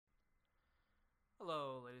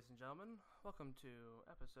Hello, ladies and gentlemen. Welcome to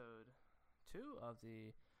episode 2 of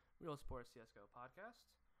the RealSport CSGO podcast.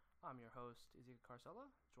 I'm your host, Ezekiel Carcella,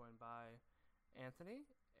 joined by Anthony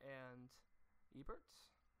and Ebert,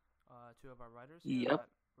 two of our writers here Yep. at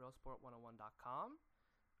RealSport101.com.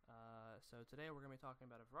 So today we're going to be talking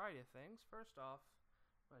about a variety of things. First off,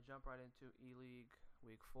 I'm going to jump right into ELEAGUE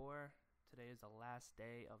Week 4. Today is the last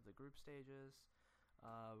day of the group stages.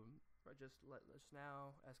 Just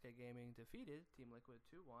now, SK Gaming defeated Team Liquid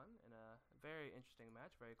 2-1 in a very interesting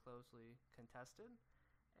match, very closely contested,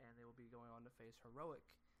 and they will be going on to face Heroic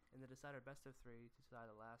in the decider best of three to decide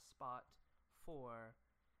the last spot for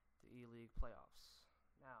the E-League playoffs.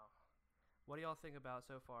 Now, what do y'all think about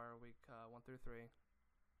so far, week 1 through 3?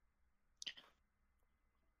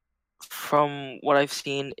 From what I've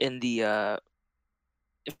seen in the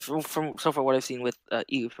from so far what I've seen with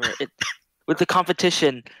EU for it with the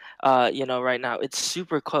competition, right now it's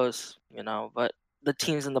super close, but the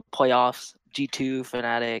teams in the playoffs, G2,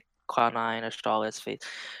 Fnatic, Cloud9, Astralis, Face,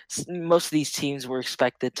 most of these teams were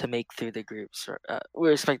expected to make through the groups, or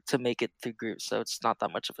we're expected to make it through groups, so it's not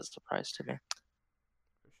that much of a surprise to me.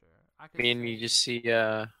 For sure. I I could mean, you just say,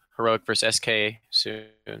 see Heroic versus SK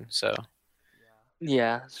soon, so yeah.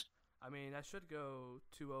 Yeah, I mean, that should go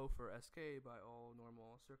 2-0 for SK by all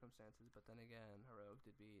normal circumstances, but then again, Heroic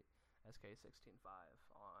did beat SK 16-5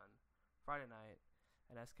 on Friday night,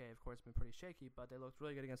 and SK, of course, been pretty shaky, but they looked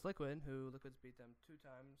really good against Liquid, who Liquid's beat them 2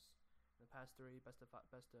 times in the past three best of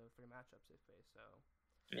three matchups they've faced. So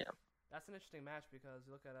yeah, that's an interesting match because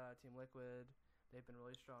you look at Team Liquid, they've been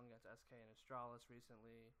really strong against SK and Astralis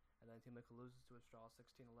recently, and then Team Liquid loses to Astralis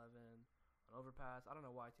 16-11 on Overpass. I don't know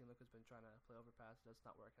why Team Liquid's been trying to play Overpass. That's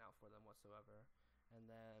not working out for them whatsoever. And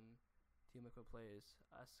then Team Liquid plays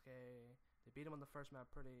SK. They beat them on the first map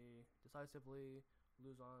pretty decisively,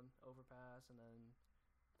 lose on Overpass, and then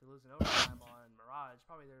they lose in overtime on Mirage.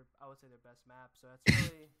 Probably I would say their best map. So that's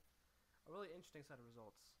really a really interesting set of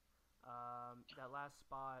results. That last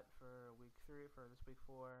spot for week 3, for this week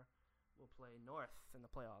 4, will play North in the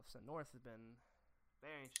playoffs. And North has been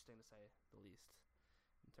very interesting to say the least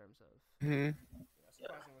in terms of Mhm.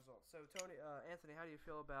 surprising results. So Tony, Anthony, how do you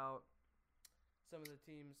feel about some of the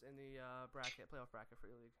teams in the playoff bracket for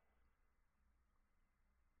your league?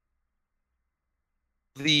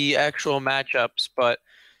 The actual matchups, but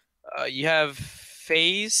you have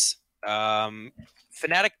FaZe,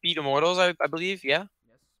 Fnatic beat Immortals, I believe, yeah.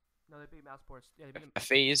 Yes. No, they beat Mouse Sports. Yeah, they beat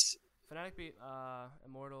FaZe. Fnatic beat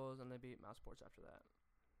Immortals, and they beat Mouse Sports after that.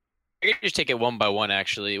 I could just take it one by one,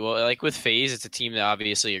 actually. Well, like with FaZe, it's a team that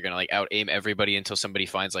obviously you're gonna like out aim everybody until somebody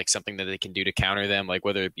finds like something that they can do to counter them, like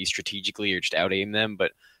whether it be strategically or just out aim them.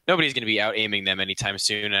 But nobody's gonna be out aiming them anytime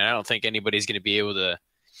soon, and I don't think anybody's gonna be able to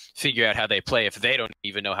figure out how they play if they don't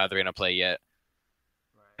even know how they're gonna play yet.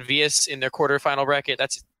 Right. VS in their quarterfinal bracket,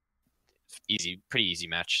 that's easy, pretty easy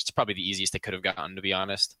match. It's probably the easiest they could have gotten, to be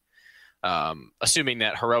honest. Assuming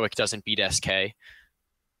that Heroic doesn't beat SK.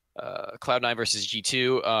 Cloud9 versus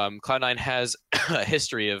G2. Cloud9 has a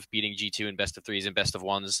history of beating G2 in best of threes and best of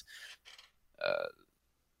ones. Uh,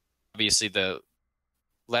 Obviously, the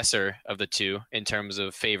lesser of the two in terms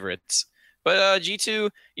of favorites. But G2,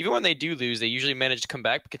 even when they do lose, they usually manage to come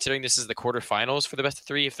back. But considering this is the quarterfinals for the best of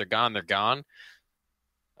three, if they're gone, they're gone.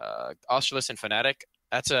 Australis and Fnatic,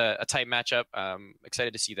 that's a tight matchup.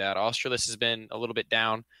 Excited to see that. Australis has been a little bit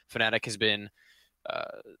down. Fnatic has been,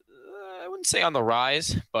 I wouldn't say on the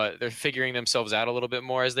rise, but they're figuring themselves out a little bit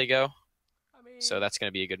more as they go. I mean, So that's going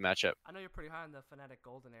to be a good matchup. I know you're pretty high on the Fnatic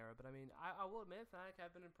Golden era, but I mean, I will admit Fnatic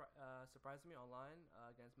have been surprising me online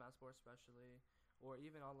against Mouse Sports, especially, or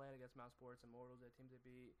even on land against Mouse Sports and Mortals, the teams they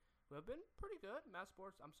beat, who have been pretty good. Mouse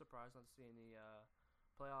Sports, I'm surprised not seeing the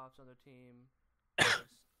playoffs on their team.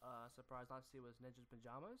 I was surprised not to see was Ninja's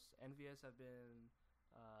Pajamas. Envious have been,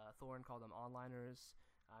 Thorn called them onliners.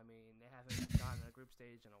 I mean, they haven't gotten a group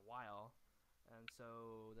stage in a while. And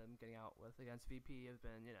so them getting out with against VP has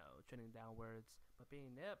been, trending downwards. But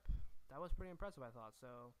being Nip, that was pretty impressive, I thought.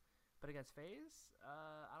 So, but against FaZe,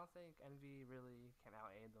 I don't think Envy really can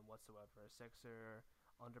out aim them whatsoever. Sixer,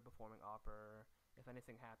 underperforming Opper. If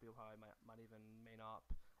anything, Happy will probably might even main op.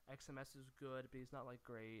 XMS is good, but he's not like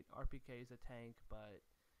great. RPK is a tank, but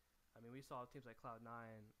I mean, we saw teams like Cloud9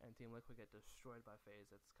 and Team Liquid get destroyed by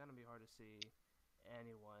FaZe. It's gonna be hard to see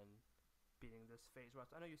anyone beating this FaZe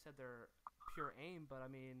roster. I know you said they're pure aim, but I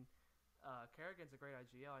mean, Kerrigan's a great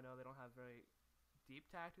IGL. I know they don't have very deep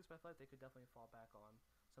tactics, but I feel like they could definitely fall back on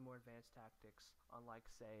some more advanced tactics, unlike,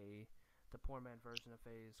 say, the poor man version of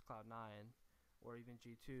FaZe Cloud9 or even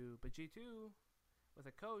G2. But G2, with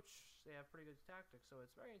a coach, they have pretty good tactics, so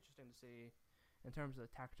it's very interesting to see in terms of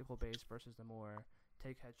the tactical base versus the more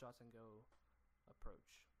take headshots and go approach.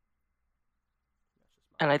 That's just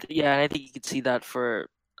my And I think you could see that for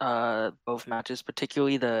both matches,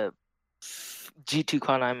 particularly the G2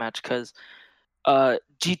 Cloud9 match, because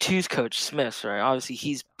G2's coach Smith, right? Obviously,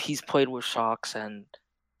 he's played with Shocks and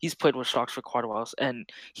he's played with Shocks for quite a while, and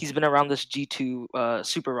he's been around this G2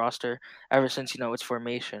 super roster ever since its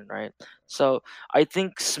formation, right? So I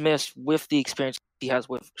think Smith, with the experience he has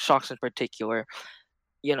with Shocks in particular,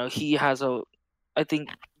 he has I think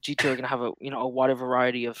G2 are gonna have a wide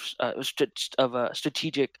variety of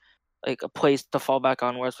strategic plays to fall back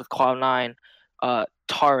on. Whereas with Cloud9,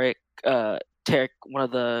 Tarek, Tarek, one of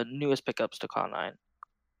the newest pickups to Cloud9,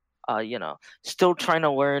 still trying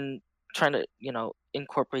to learn, trying to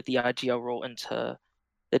incorporate the IGL role into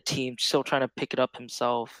the team, still trying to pick it up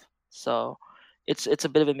himself. So it's a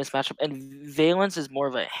bit of a mismatch. And Valence is more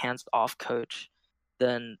of a hands-off coach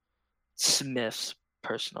than Smith's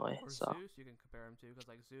personally. Or So Zeus, you can compare him to, because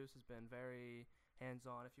like Zeus has been very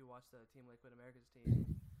hands-on. If you watch the Team Liquid America's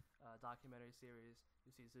team documentary series,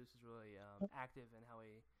 you see Zeus is really active in how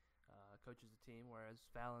he coaches the team. Whereas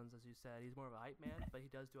Valens, as you said, he's more of a hype man, but he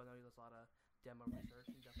does I know he does a lot of demo research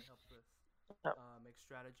and definitely helps with make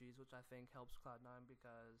strategies, which I think helps Cloud9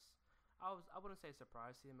 because I wouldn't say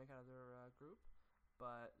surprised to see him make out of their group,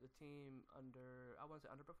 but the team I wouldn't say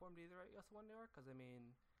underperformed either at US1 New York, because I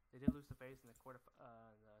mean they did lose the face in the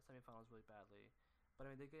the semifinals really badly, but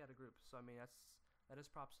I mean they get out of groups, so I mean that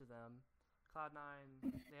is props to them. Cloud9,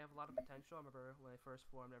 they have a lot of potential. I remember when they first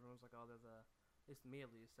formed, everyone was like, "Oh, they're at least me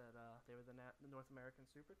at least said they were the North American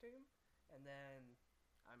super team," and then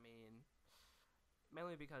I mean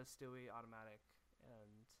mainly because Stewie, Automatic,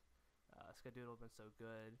 and Skadoodle have been so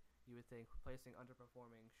good, you would think replacing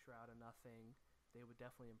underperforming Shroud and Nothing, they would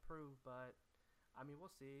definitely improve, but I mean,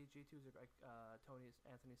 we'll see. G2 is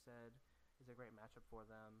Anthony said, is a great matchup for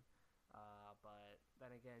them. But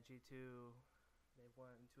then again, G2, they've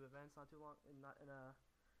won 2 events not too long, in a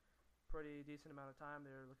pretty decent amount of time.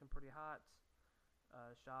 They're looking pretty hot.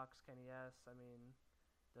 Shocks, Kenny S. I mean,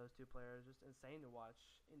 those 2 players just insane to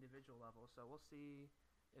watch individual level. So we'll see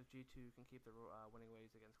if G2 can keep the winning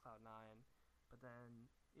ways against Cloud9. But then,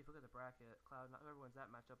 if you look at the bracket, Cloud9, whoever wins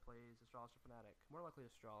that matchup plays Astralis or Fnatic. More likely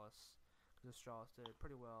Astralis. Astralis did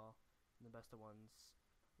pretty well in the best of ones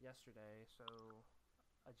yesterday, so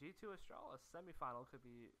a G2 Astralis semifinal could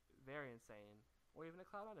be very insane, or even a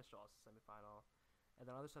Cloud9 Astralis semifinal. And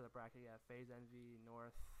then on the other side of the bracket, you have FaZe Envy,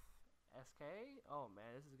 North, SK. Oh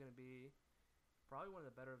man, this is going to be probably one of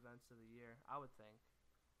the better events of the year, I would think,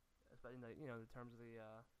 especially in terms of the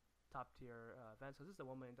top tier events, because this is a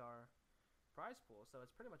 $1 million prize pool, so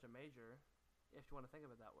it's pretty much a major if you want to think of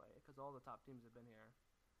it that way, because all the top teams have been here.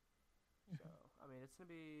 So, I mean, it's going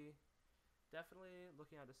to be definitely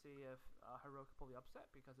looking out to see if Heroic can pull the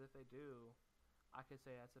upset, because if they do, I could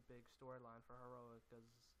say that's a big storyline for Heroic, because,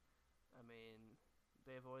 I mean,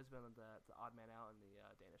 they've always been the odd man out in the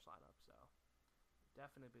Danish lineup, so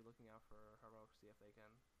definitely be looking out for Heroic, see if they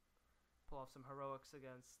can pull off some Heroics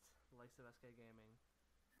against the likes of SK Gaming.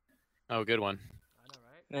 Oh, good one. I know,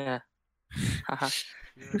 right? yeah.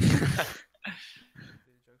 These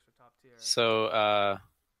jokes are top tier. So,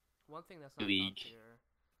 one thing that's not League. top tier.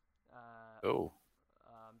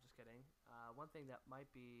 I'm just kidding. One thing that might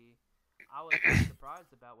be I was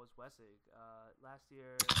surprised about was WESG. Last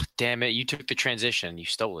year. Damn it! You took the transition. You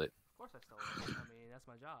stole it. Of course I stole it. I mean, that's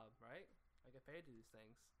my job, right? I get paid to do these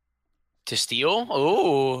things. To steal?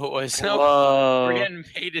 Oh, Whoa. we're getting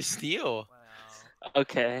paid to steal. Well,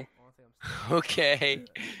 Okay. Okay.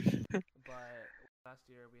 But last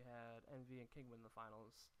year we had Envy and King win the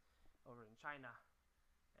finals over in China,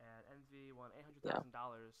 and Envy won $800,000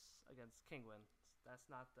 against Kingwin. That's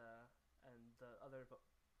not and the other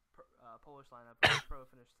Polish lineup, Pro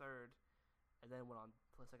finished 3rd, and then went on to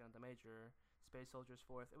play 2nd at the major. Space Soldiers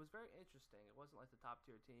 4th. It was very interesting. It wasn't like the top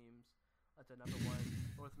tier teams. Like the number 1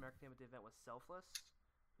 North American team at the event was Selfless,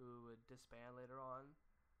 who would disband later on.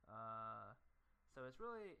 So it's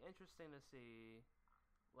really interesting to see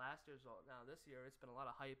last year's result. Now this year, it's been a lot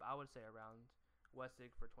of hype, I would say, around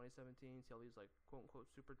WESG for 2017. See all these like quote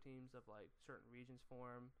unquote super teams of like certain regions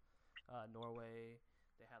form. Norway,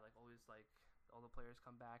 they had like always like all the players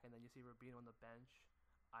come back, and then you see Rubino on the bench.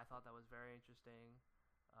 I thought that was very interesting.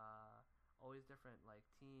 All these different like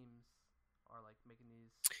teams are like making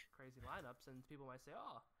these crazy lineups, and people might say,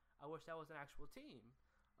 "Oh, I wish that was an actual team."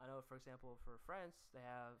 I know, for example, for France, they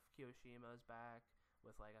have Kiyoshima's back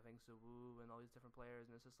with like I think Zawu and all these different players,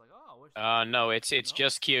 and it's just like, oh, I wish. No, it's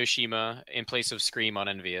just Kiyoshima in place of Scream on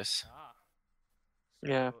Envious. So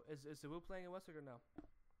Yeah. Is Zawu playing in WESG or no?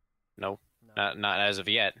 No. Not as of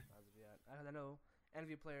yet. As of yet. I know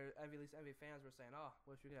Envy players, at least Envy fans were saying, "Oh,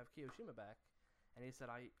 wish we could have Kiyoshima back." and he said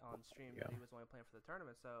on stream that he was only playing for the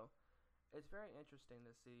tournament. So it's very interesting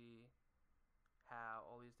to see how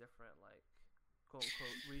all these different like quote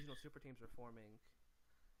unquote regional super teams are forming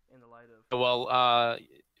in the light of. Well,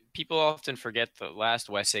 people often forget the last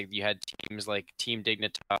WESG. You had teams like Team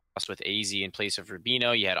Dignitas with AZ in place of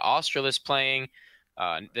Rubino. You had Australis playing.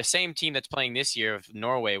 The same team that's playing this year of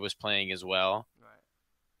Norway was playing as well. Right.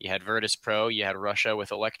 You had Virtus Pro. You had Russia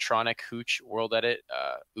with Electronic, Hooch, World Edit,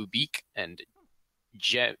 Ubik, and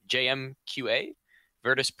JMQA.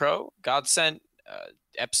 Virtus Pro, Godsent,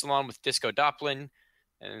 Epsilon with Disco Doplin,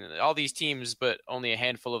 and all these teams, but only a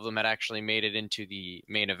handful of them had actually made it into the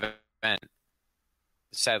main event.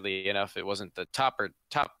 Sadly enough, it wasn't the top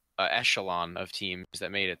echelon of teams that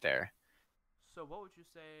made it there. So what would you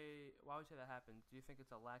say, why would you say that happened? Do you think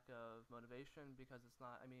it's a lack of motivation because it's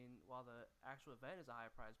not, I mean, while the actual event is a high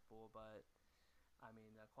prize pool, but I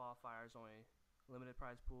mean, the qualifiers only limited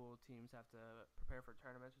prize pool, teams have to prepare for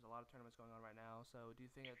tournaments. There's a lot of tournaments going on right now. So do you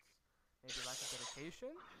think it's maybe lack of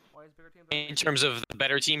dedication? Why is bigger teams in terms of the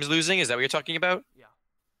better teams losing? Is that what you're talking about? Yeah.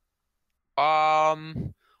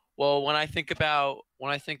 Well, when I think about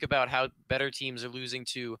how better teams are losing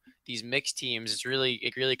to these mixed teams, it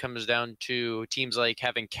really comes down to teams like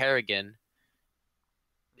having Kerrigan.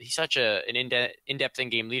 He's such an in-depth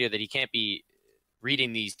in-game leader that he can't be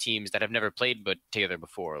reading these teams that have never played but together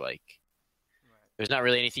before. Like, there's not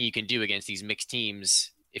really anything you can do against these mixed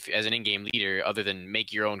teams if as an in-game leader other than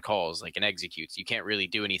make your own calls, like, and executes. You can't really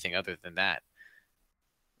do anything other than that.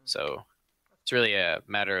 So it's really a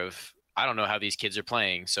matter of, I don't know how these kids are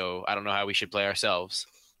playing, so I don't know how we should play ourselves.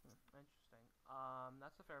 Interesting.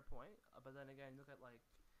 That's a fair point. But then again, look at like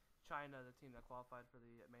China, the team that qualified for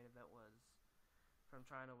the main event from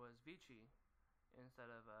China was Vichy.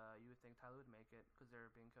 Instead of you would think Tyler would make it because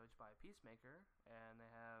they're being coached by Peacemaker, and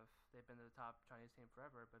they've been the top Chinese team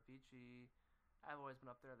forever. But Vichy have always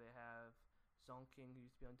been up there. They have Zong King, who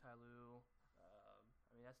used to be on Tyloo.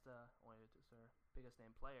 I mean, that's their biggest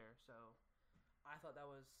name player. So I thought that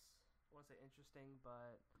was, I wouldn't say interesting,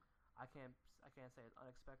 but I can't say it's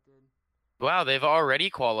unexpected. Wow, they've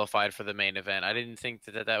already qualified for the main event. I didn't think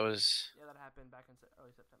that was. Yeah, that happened back in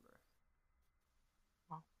early September.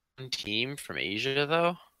 One team from Asia,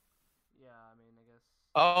 though. Yeah, I mean, I guess.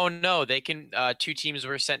 Oh no, they can. 2 teams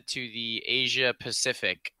were sent to the Asia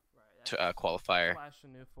Pacific qualifier. Flash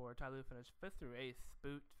and new for Tyloo finished 5th through 8th.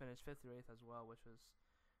 Boot finished 5th through 8th as well, which was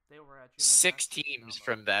they were at. 6 teams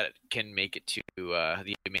from that can make it to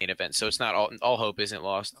the main event, so it's not all hope isn't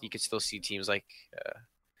lost. You could still see teams like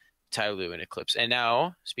Tyloo and Eclipse. And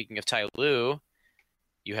now, speaking of Tyloo,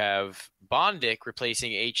 you have bondik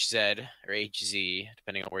replacing HZ or HZ,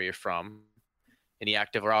 depending on where you're from, in the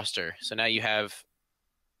active roster. So now you have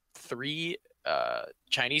 3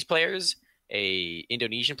 Chinese players, a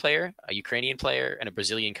Indonesian player, a Ukrainian player, and a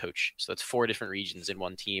Brazilian coach. So that's 4 different regions in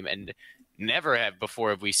one team, and never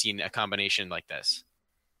before have we seen a combination like this.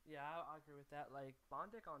 Yeah, I agree with that. Like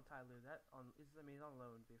bondik on Tyloo, he's on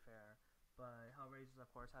loan, to be fair, but Hellraisers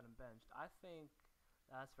of course had him benched. I think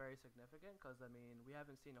that's very significant because I mean we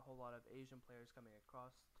haven't seen a whole lot of Asian players coming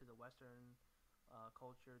across to the Western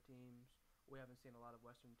culture teams. We haven't seen a lot of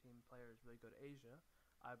Western team players really go to Asia.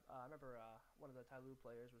 I remember one of the Tyloo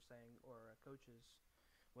players was saying, or coaches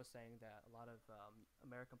was saying that a lot of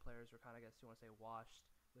American players were kind of, I guess you want to say, washed,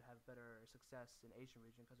 would have better success in Asian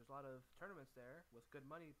region because there's a lot of tournaments there with good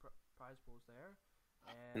money prize pools there.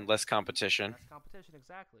 And less competition. Less competition,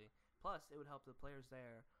 exactly. Plus, it would help the players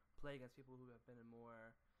there play against people who have been in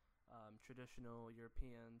more traditional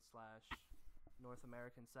European / North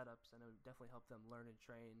American setups, and it would definitely help them learn and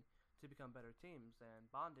train to become better teams. And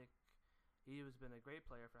bondik, he has been a great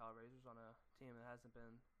player for Hellraisers on a team that hasn't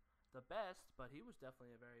been the best, but he was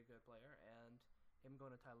definitely a very good player. And him going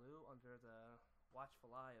to Tyloo under the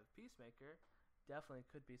watchful eye of Peacemaker definitely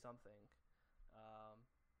could be something.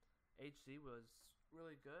 HZ was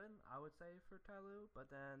really good, I would say, for Tyloo, but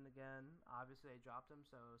then again, obviously they dropped him,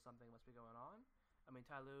 so something must be going on. I mean,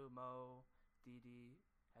 Tyloo, Mo, DD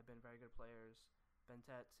have been very good players.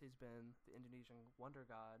 Ventetz, he's been the Indonesian wonder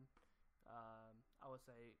god. I would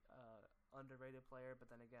say underrated player, but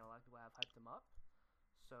then again, a lot of people have hyped him up.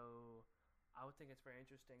 So I would think it's very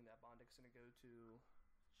interesting that bondik's going to go to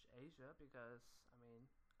Asia because, I mean,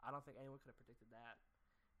 I don't think anyone could have predicted that.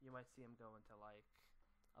 You might see him go into like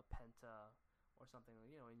a Penta or something,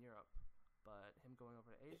 in Europe. But him going over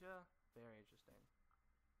to Asia, very interesting.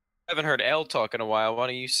 I haven't heard L talk in a while. Why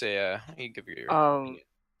don't you say, you give your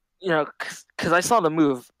because I saw the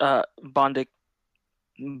move, bondik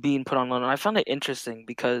being put on loan, and I found it interesting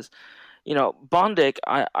because, bondik,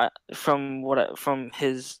 from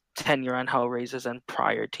his tenure on Hellraisers and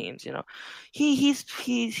prior teams. You know,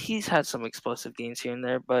 he's had some explosive games here and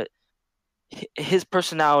there, but his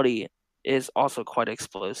personality is also quite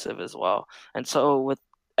explosive as well. And so with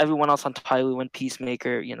everyone else on Tyloo and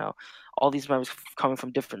Peacemaker, you know, all these members coming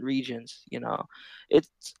from different regions, you know, it's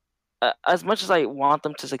as much as I want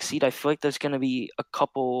them to succeed, I feel like there's going to be a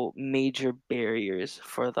couple major barriers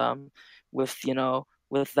for them with, you know,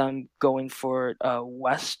 with them going for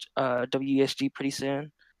West WESG pretty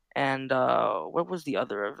soon. And what was the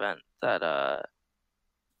other event that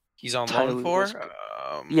He's on loan Tyloo for. was?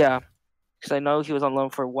 Yeah, because I know he was on loan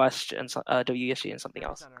for West and WESG and something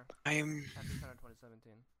else. I'm. Epicenter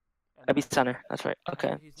 2017. Epicenter, that's right.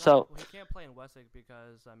 Okay, He's not, so he can't play in WESG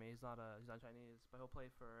because I mean he's not Chinese, but he'll play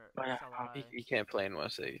for Oh, yeah. SLI. He can't play in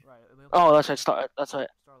West. Right. oh, that's right. That's right.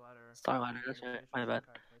 Starladder. That's right. My bad.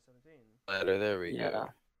 2017. There we Yeah, go.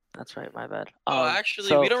 that's right. My bad. Actually,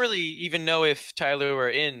 so, we don't really even know if Tyloo are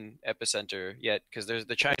in Epicenter yet because there's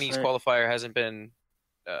the Chinese right. qualifier hasn't been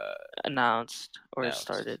announced or announced.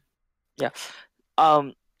 started. Yeah.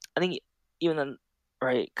 I think even then,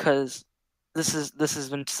 right? Because this has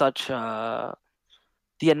been such the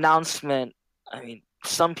announcement. I mean,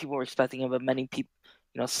 some people were expecting it, but many people,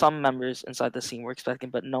 you know, some members inside the scene were expecting,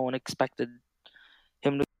 but no one expected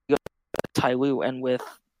him to go to Tyloo. And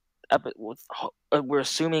we're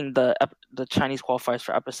assuming the Chinese qualifiers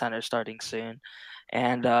for Epicenter starting soon,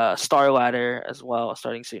 and Starladder as well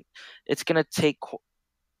starting soon. It's gonna take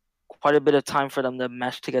quite a bit of time for them to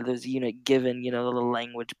mesh together as a unit, given, you know, the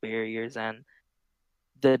language barriers and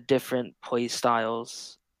the different play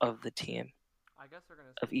styles of the team. I guess they're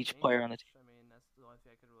gonna of each speak player on the English. I mean, that's the only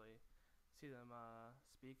thing I could really see them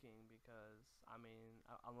speaking because I mean,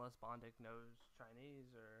 unless bondik knows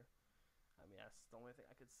Chinese or I mean, that's the only thing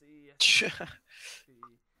I could see.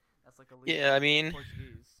 That's like a Yeah, I mean,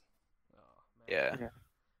 Portuguese. Oh man. yeah. I mean,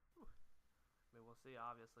 we'll see,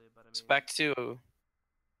 obviously, but I mean. It's back to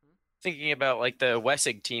thinking about like the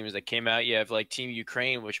WESG teams that came out. You have like Team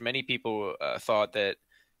Ukraine, which many people thought that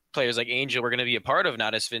players like Angel were going to be a part of,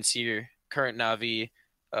 not as Vincier, current Navi,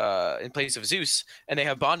 in place of Zeus. And they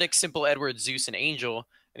have bondik, Simple, Edward, Zeus, and Angel.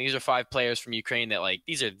 And these are 5 players from Ukraine that like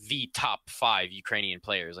these are the top 5 Ukrainian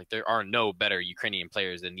players. Like there are no better Ukrainian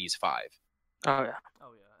players than these 5. Oh yeah.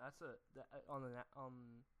 Oh yeah, that's on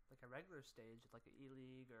like a regular stage, like an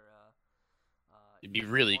ELEAGUE or It'd be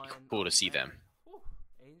really E1. cool to see them. Whew.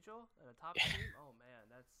 Angel and a top team. Oh man,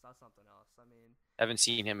 that's something else. I mean, Haven't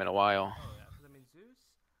seen him in a while. Oh yeah, because I mean Zeus.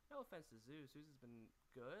 No offense to Zeus. Zeus has been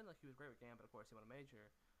good. Like he was great with Gambit, of course, he won a major.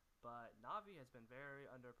 But Navi has been very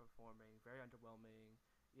underperforming, very underwhelming.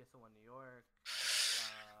 ESO won New York.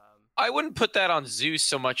 I wouldn't put that on Zeus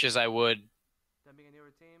so much as I would. Them being a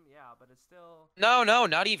newer team, yeah, but it's still. No,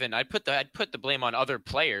 not even. I'd put the blame on other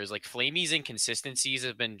players. Like Flamey's inconsistencies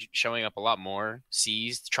have been showing up a lot more.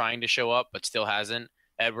 C's trying to show up, but still hasn't.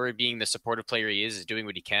 Edward, being the supportive player he is doing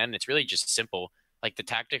what he can. It's really just simple. Like the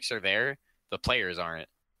tactics are there, the players aren't.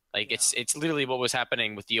 Like Yeah. it's literally what was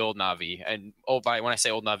happening with the old Navi. And when I say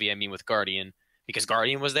old Navi, I mean with Guardian, because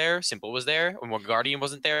Guardian was there, Simple was there, and when Guardian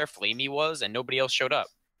wasn't there, Flamey was, and nobody else showed up.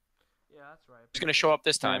 Yeah, that's right. Who's gonna show up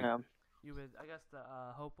this time? Yeah. You would, I guess, the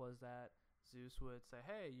hope was that Zeus would say,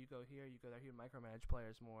 "Hey, you go here, you go there, you micromanage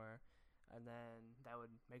players more." And then that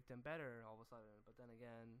would make them better all of a sudden. But then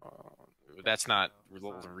again, That's not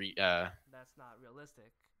that's not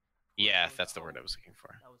realistic. yeah, that's the word I was looking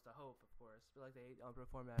for. That was the hope, of course. But like they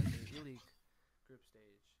performed at the ELEAGUE group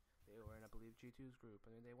stage. They were in, I believe, G2's group.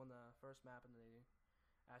 I mean, they won the first map, and they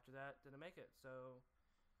after that didn't make it. So,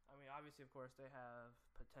 I mean, obviously, of course, they have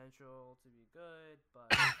potential to be good,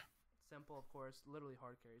 but Simple, of course, literally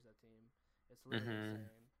hard carries that team. It's literally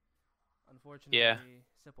insane. Unfortunately,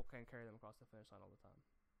 Simple can't carry them across the finish line all the time.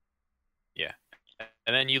 Yeah.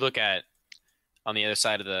 And then you look at, on the other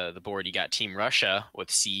side of the board, you got Team Russia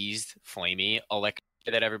with Seized, Flamey, Electra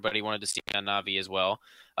that everybody wanted to see on Navi as well,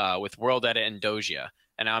 with World Edit and Doja.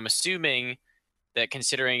 And I'm assuming that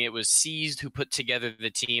considering it was Seized who put together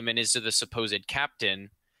the team and is the supposed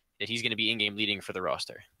captain, that he's going to be in-game leading for the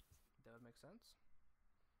roster. That would make sense.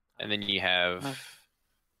 And then you have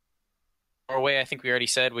Norway, I think we already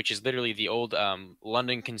said, which is literally the old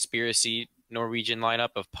London Conspiracy Norwegian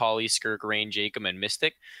lineup of Polly, Skirk, Rain, Jacob, and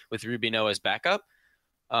Mystic, with Rubino as backup.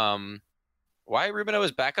 Why Rubino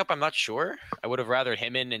as backup, I'm not sure. I would have rathered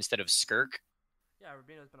him in instead of Skirk. Yeah,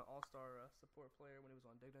 Rubino's been an all-star support player when he was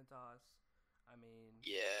on Dignitas. I mean,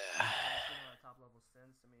 yeah, he's been on a top level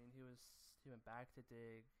since. I mean, he went back to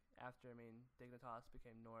Dig after. I mean, Dignitas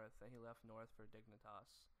became North, and he left North for Dignitas,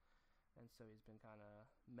 and so he's been kind of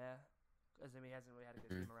meh. As I mean, he hasn't really had a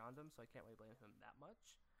good team around him, so I can't really blame him that much.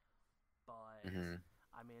 But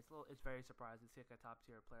I mean, it's very surprising to see like a top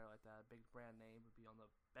tier player like that, a big brand name, would be on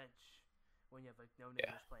the bench when you have like no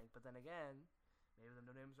namers playing. But then again, maybe the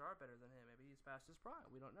no names are better than him. Maybe he's past his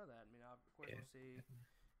prime. We don't know that. I mean, of course we'll see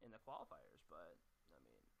in the qualifiers, but I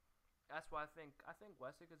mean, that's why I think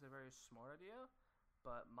WESG is a very smart idea.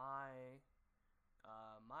 But my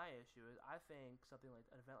issue is I think something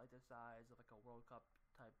like an event like this size of like a World Cup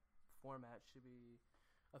type format should be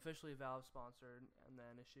officially Valve sponsored, and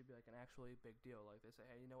then it should be like an actually big deal. Like they say,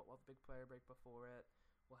 hey, you know what? We'll have a big player break before it.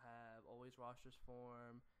 We'll have always rosters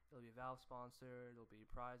form. It'll be Valve sponsored. It'll be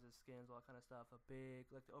prizes, skins, all that kind of stuff. A big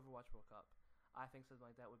like the Overwatch World Cup. I think something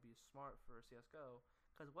like that would be smart for CS:GO.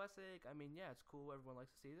 Because WESG, I mean, yeah, it's cool. Everyone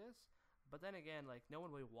likes to see this. But then again, like no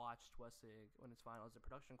one really watched WESG when its finals. The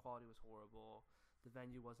production quality was horrible. The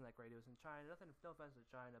venue wasn't that great. It was in China. Nothing, no offense to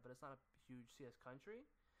China, but it's not a huge CS country.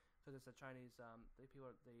 Because it's a Chinese,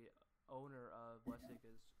 the owner of WESG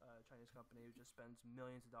is a Chinese company who just spends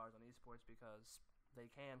millions of dollars on esports because they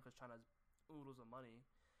can, because China's oodles of money.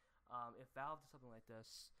 If Valve did something like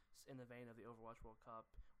this in the vein of the Overwatch World Cup,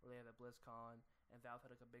 where they have a BlizzCon, and Valve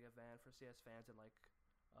had like a big event for CS fans in like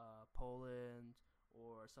Poland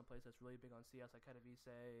or someplace that's really big on CS, like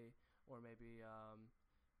Katowice, or maybe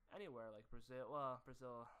anywhere like Brazil. Well,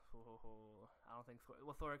 Brazil, I don't think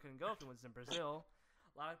Thor couldn't go if he was in Brazil.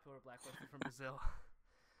 A lot of people are blacklisted from Brazil.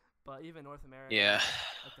 But even North America,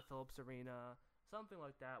 like the Philips Arena, something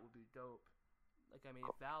like that would be dope. Like, I mean,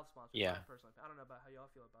 if Valve sponsored that personally, I don't know about how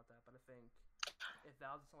y'all feel about that, but I think if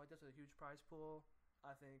Valve did something like this with a huge prize pool,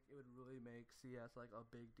 I think it would really make CS like a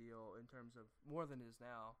big deal in terms of more than it is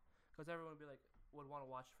now, because everyone would be like would want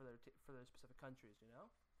to watch for their specific countries, you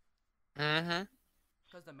know? Mm-hmm.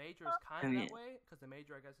 Because the major is kind of that way, because the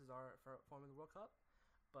major, I guess, is our form of the World Cup.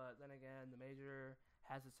 But then again, the major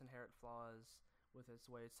has its inherent flaws with its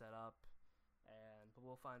way it's set up, but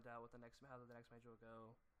we'll find out how the next major will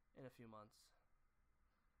go in a few months.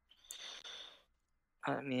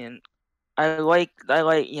 I mean, I like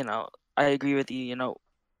I agree with you.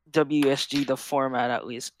 WSG, the format, at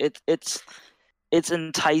least it's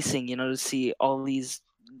enticing, to see all these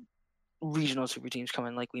regional super teams come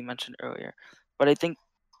in, like we mentioned earlier. But I think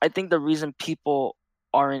the reason people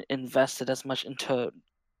aren't invested as much into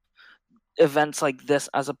events like this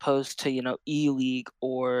as opposed to ELEAGUE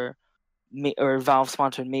or Valve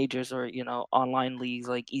sponsored majors, or online leagues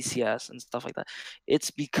like ECS and stuff like that, it's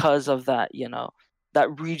because of that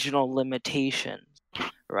that regional limitation,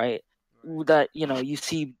 right? That you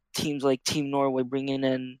see teams like Team Norway bringing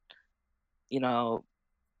in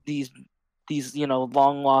these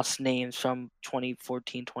long lost names from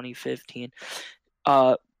 2014, 2015.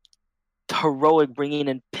 Heroic bringing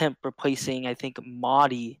in Pimp, replacing I think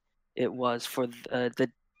Madi it was for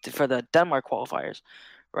the Denmark qualifiers,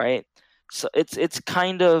 right? So it's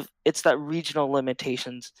that regional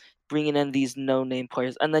limitations, bringing in these no name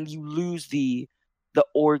players, and then you lose the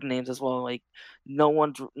org names as well. Like no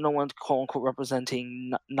one's quote unquote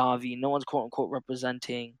representing Navi. No one's quote unquote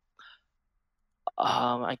representing.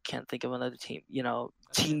 I can't think of another team.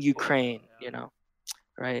 Team Ukraine.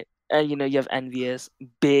 Right? And you have Envious,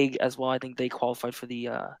 Big as well. I think they qualified for the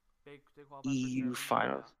EU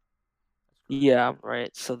finals. Yeah,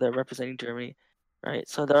 right. So they're representing Germany, right?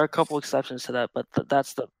 So there are a couple exceptions to that, but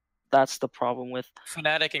that's the problem with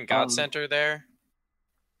Fnatic and God Center there.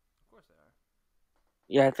 Of course they are.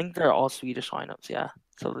 Yeah, I think they're all Swedish lineups. Yeah,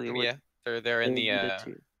 so they're in the I guess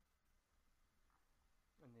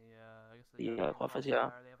the qualifiers. Yeah,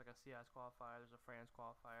 they have like a CS qualifier. There's a France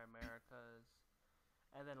qualifier, Americas,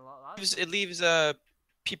 and then a lot it leaves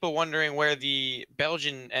people wondering where the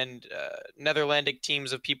Belgian and Netherlandic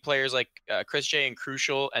teams of players like Chris J and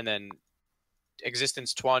Crucial, and then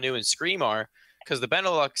Existence, Twanu, and Scream are, because the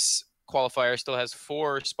Benelux qualifier still has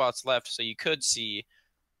 4 spots left, so you could see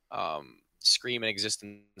Scream and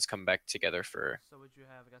Existence come back together for So would you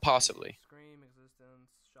have, I guess, possibly Scream,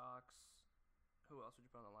 Existence, Shocks? Who else would you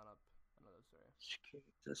put on the lineup? I know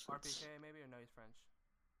those 3. RPK maybe, or no, he's French.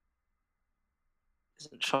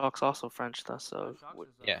 Isn't Shocks also French though? So Shocks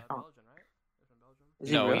is Belgian, right? He's from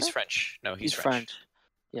Belgium. No, really? He's French. No, he's French.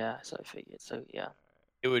 Yeah, so I figured. So yeah,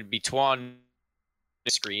 it would be Twan,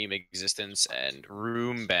 Scream, Existence, and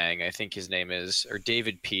Room Bang, I think his name is, or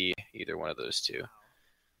David P. Either one of those 2.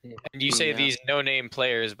 Yeah. And you say these no-name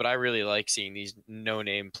players, but I really like seeing these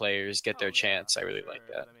no-name players get their chance. I really like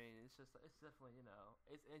that. But, I mean, it's definitely,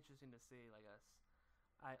 it's interesting to see.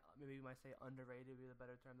 Like maybe you might say underrated would be the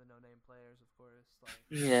better term than no-name players, of course. Like,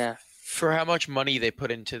 yeah. For how much money they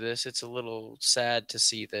put into this, it's a little sad to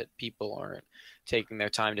see that people aren't taking their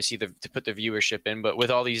time to put the viewership in. But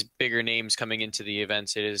with all these bigger names coming into the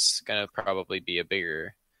events, it is gonna probably be a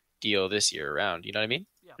bigger deal this year around. You know what I mean?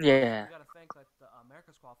 Yeah, plus Yeah. you got to think like the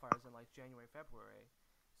America's qualifiers in like January, February,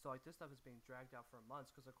 so like this stuff is being dragged out for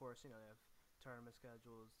months because of course they have tournament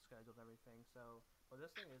scheduled everything. So, but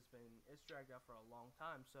this thing it's dragged out for a long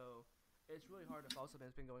time. So it's really hard to follow something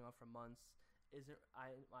that's been going on for months. Isn't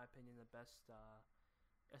in my opinion, the best.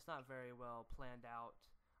 It's not very well planned out.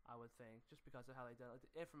 I would think just because of how they done. Like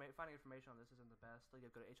finding information on this isn't the best. Like you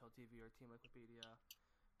have to go to HLTV or Team Wikipedia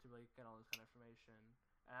to really get all this kind of information.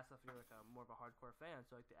 And that's if you're like more of a hardcore fan.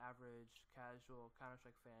 So like the average casual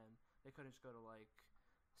Counter-Strike fan, they couldn't just go to like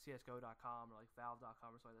CSGO.com or like Valve.com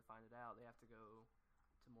or something to find it out. They have to go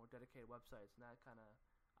to more dedicated websites, and that kind of,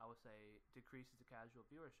 I would say, decreases the casual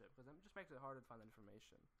viewership because it just makes it harder to find that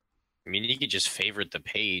information. I mean, you could just favorite the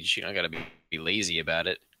page. You don't got to be lazy about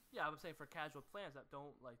it. Yeah, I would say for casual fans that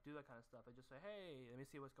don't like do that kind of stuff, they just say, "Hey, let me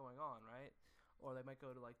see what's going on," right? Or they might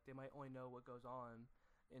go to they might only know what goes on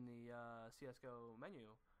in the CS:GO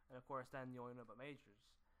menu, and of course, then you only know about majors.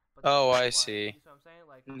 But I see. You know what I'm saying?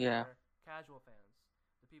 Like Yeah. for casual fans,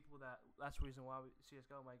 the people that's the reason why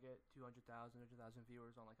CS:GO might get 200,000, 100,000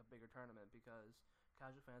 viewers on like a bigger tournament because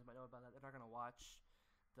casual fans might know about that. They're not gonna watch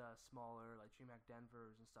the smaller like DreamHack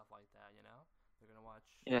Denvers and stuff like that. You know, they're gonna watch.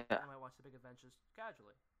 Yeah. They might watch the big events just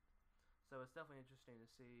casually. So it's definitely interesting to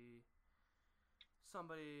see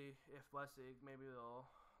somebody, if WESG, maybe they'll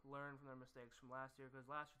learn from their mistakes from last year because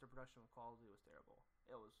last year the production quality was terrible.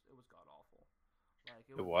 It was god awful. Like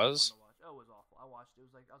it was. Not fun to watch. Oh, it was awful. I watched. It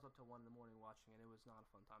was like I was up till 1 in the morning watching it. It was not a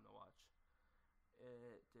fun time to watch.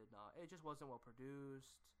 It did not. It just wasn't well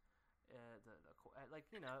produced. Like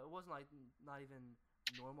it wasn't like not even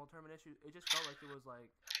normal tournament issue. It just felt like it was like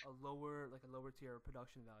a lower tier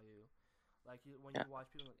production value. Like when you watch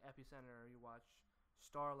people like Epicenter, you watch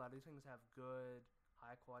Starlab, these things have good,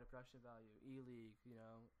 high quality production value. ELEAGUE,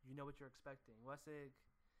 you know what you're expecting. WESG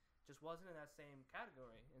just wasn't in that same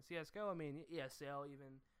category. In CS:GO, I mean, ESL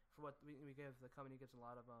even for what we give the company gets a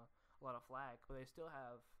lot of flack, but they still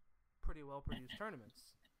have pretty well produced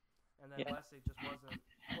tournaments. And then WESG just wasn't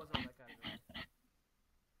in that category,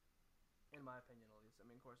 in my opinion at least. I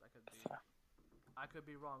mean, of course, I could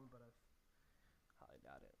be wrong, but I highly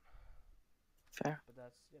doubt it. Fair. But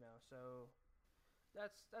that's so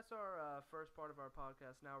that's our first part of our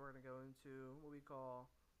podcast. Now we're gonna go into what we call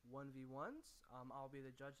 1v1s. I'll be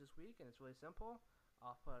the judge this week, and it's really simple.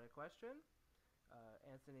 I'll put out a question.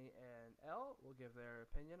 Anthony and Elle will give their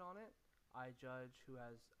opinion on it. I judge who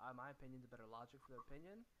has, in my opinion, the better logic for their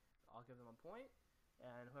opinion. I'll give them a point,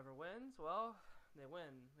 and whoever wins, well, they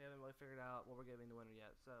win. We haven't really figured out what we're giving the winner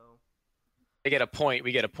yet, so. They get a point.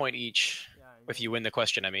 We get a point each. Yeah, if you win the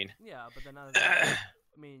question, I mean. Yeah, but then none of that.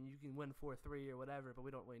 I mean, you can win 4-3 or whatever, but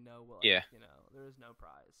we don't really know. What, yeah. There is no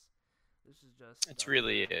prize. This is just. It's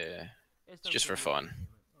really. It's just for fun.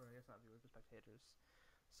 Or I guess not viewers, but spectators.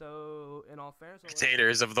 So, in all fairness,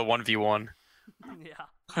 spectators of the 1v1. Yeah.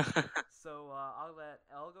 So I'll let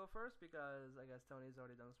Elle go first because I guess Tony's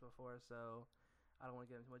already done this before, so I don't want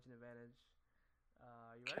to give him too much an advantage.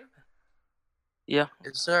 Are you ready? Yeah.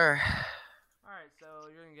 Yes, sir. All right, so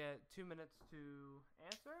you're gonna get 2 minutes to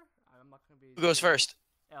answer. I'm not gonna be. Who goes first?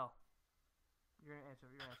 Elle. You're gonna answer.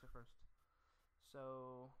 You're gonna answer first.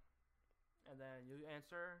 So, and then you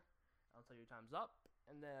answer. I'll tell you time's up,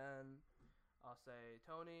 and then I'll say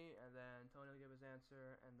Tony, and then Tony will give his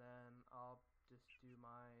answer, and then I'll just do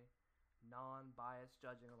my non-biased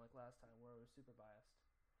judging like last time where it was super biased.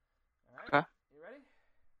 All right. Okay. You ready?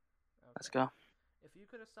 Okay. Let's go. If you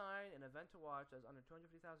could assign an event to watch as under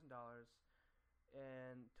 $250,000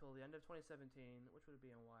 until the end of 2017, which would it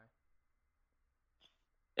be and why?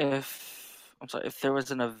 If there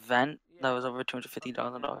was an event that was over $250,000.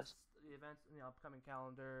 The events in the upcoming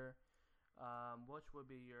calendar, which would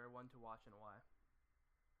be your one to watch and why?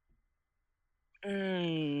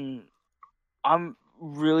 I'm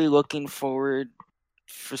really looking forward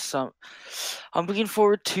I'm looking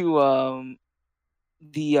forward to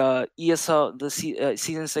the ESL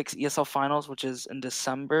season 6 ESL finals, which is in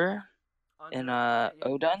December in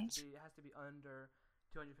Odense. It has to be under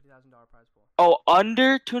 $250,000 prize pool. Oh,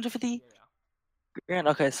 under 250? Yeah. Grand.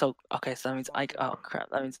 Okay, so that means oh crap.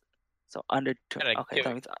 That means so under 200. Okay,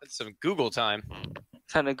 that means some Google time.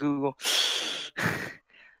 Time to Google.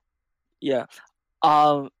 Yeah.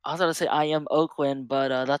 I was gonna say I am Oakland,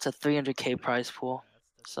 but that's a 300K prize pool.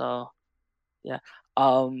 So, yeah.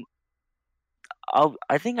 I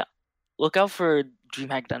think look out for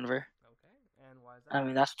DreamHack Denver. Okay, and why is that? I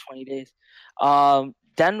mean that's 20 days.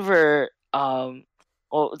 Denver.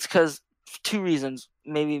 Well, it's because 2 reasons.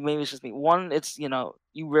 Maybe it's just me. One, it's you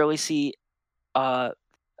rarely see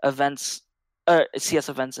events, CS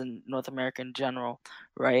events in North America in general,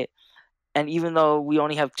 right? And even though we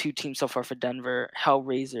only have 2 teams so far for Denver,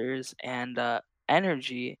 Hellraisers and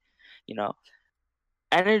Energy, you know,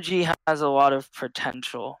 Energy has a lot of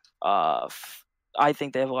potential. I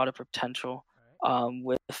think they have a lot of potential.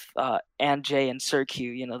 With Anjay and Cirque,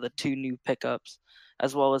 the 2 new pickups,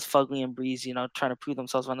 as well as Fugly and Breeze, trying to prove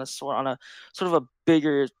themselves on a sort of a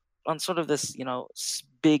bigger, on sort of this,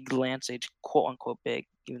 big land stage, quote unquote big,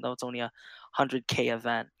 even though it's only a 100K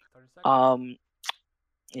event. 30 seconds.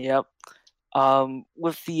 Yep.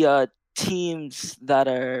 With the teams that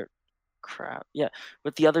are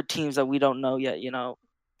with the other teams that we don't know yet,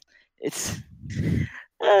 it's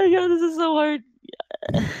yeah, this is so hard.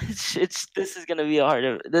 This is gonna be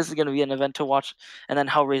this is gonna be an event to watch, and then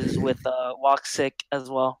Hellraisers with Woxic as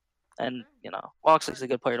well, and Woxic's a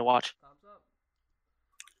good player to watch. Thumbs up.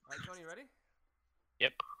 All right, Tony, ready?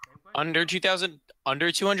 Yep. Under 2,000,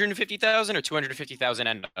 under 250,000, or 250,000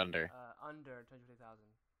 and under. Under 250,000.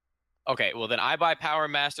 Okay, well then I buy Power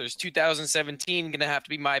Masters 2017 gonna have to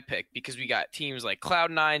be my pick because we got teams like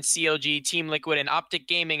Cloud9, CLG, Team Liquid, and Optic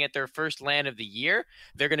Gaming at their first LAN of the year.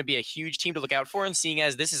 They're gonna be a huge team to look out for, and seeing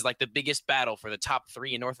as this is like the biggest battle for the top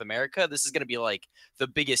 3 in North America, this is gonna be like the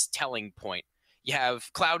biggest telling point. You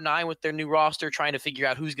have Cloud9 with their new roster trying to figure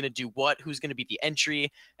out who's going to do what, who's going to be the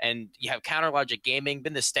entry, and you have Counterlogic Gaming,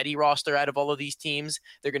 been the steady roster out of all of these teams.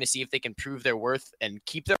 They're going to see if they can prove their worth and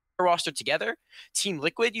keep their roster together. Team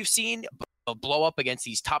Liquid, you've seen blow up against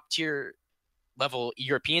these top-tier level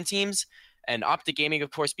European teams, and Optic Gaming, of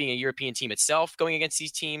course, being a European team itself, going against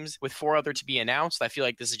these teams with 4 other to be announced. I feel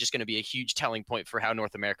like this is just going to be a huge telling point for how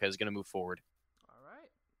North America is going to move forward. All right.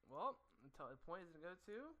 Well, the point is going to go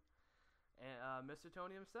to Mr.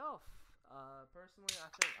 Tony himself. Personally, I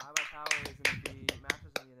think I by Power is going to be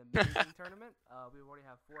Masters in the amazing tournament. We already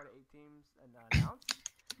have 4 out of 8 teams announced.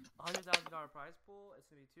 $100,000 prize pool. It's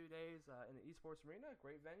going to be 2 days in the esports arena.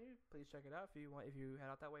 Great venue. Please check it out if you head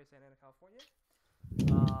out that way, Santa Ana, California.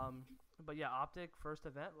 But yeah, Optic first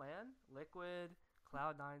event, LAN, Liquid,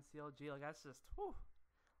 Cloud9, CLG. Like that's just whew.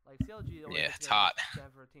 Like CLG. It's hot.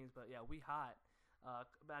 Denver teams, but yeah, we hot.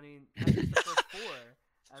 I mean, that's just the first 4.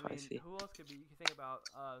 I mean, who else could be? You could think about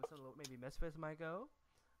maybe Misfits might go.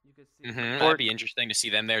 You could see. That'd be interesting to see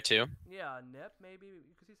them there too. Yeah, NIP maybe.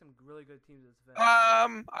 You could see some really good teams this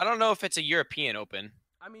event. I don't know if it's a European Open.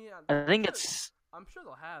 I mean, I think it's. I'm sure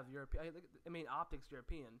they'll have European. I mean, Optics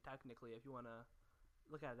European technically, if you want to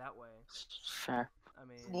look at it that way. Fair. I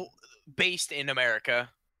mean, well, based in America.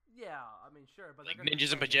 Yeah, I mean, sure, but like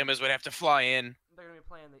Ninjas in Pajamas would have to fly in. They're gonna be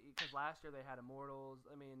playing because last year they had Immortals.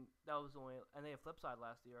 I mean, that was only, and they had Flipside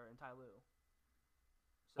last year in Tyloo.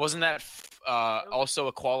 So, wasn't that also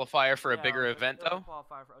a qualifier for a bigger event though? A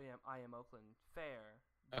qualifier for IM Oakland. Fair.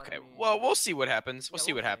 Okay, I mean, well, we'll see what happens. We'll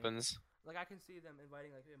see what happens. Like I can see them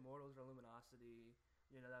inviting like Immortals or Luminosity.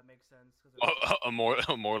 That makes sense.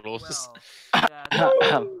 Immortals. Well, yeah,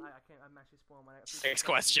 I can't. I'm actually spoiling my next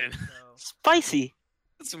question. Spicy.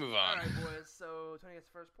 Let's move on. All right, boys. So Tony gets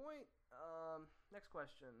the first point. Next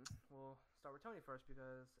question. We'll start with Tony first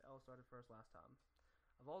because Elle started first last time.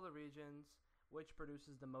 Of all the regions, which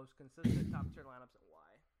produces the most consistent top-tier lineups and why?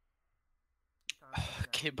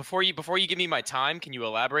 Okay, before you give me my time, can you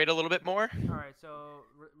elaborate a little bit more? All right. So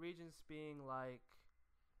regions being like.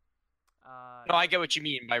 No, I get what you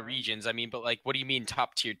mean by regions. I mean, but like, what do you mean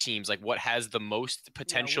top-tier teams? Like, what has the most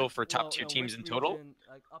potential for top-tier teams in total? Region,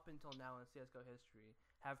 like up until now in CSGO history,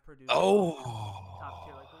 have produced top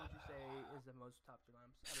tier. Like, what would you say is the most top tier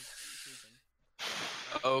lineups out of each region?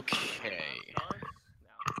 Okay.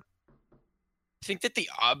 I think that the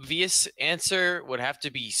obvious answer would have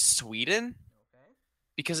to be Sweden. Okay.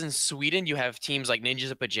 Because in Sweden you have teams like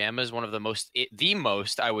Ninjas of Pajamas, one of the most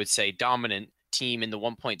I would say dominant team in the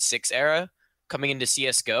 1.6 era coming into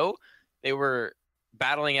CSGO. They were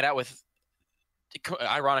battling it out with,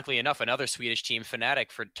 ironically enough, another Swedish team,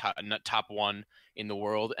 Fnatic, for top 1 in the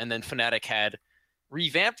world. And then Fnatic had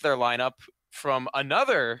revamped their lineup from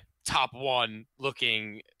another top 1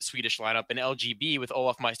 looking Swedish lineup in LGB with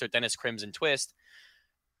Olaf Meister, Dennis Crims, and Twist.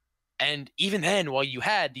 And even then, while you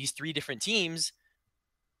had these 3 different teams,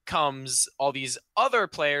 comes all these other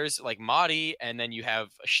players like Madi, and then you have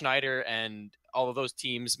Schneider and all of those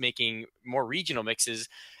teams making more regional mixes.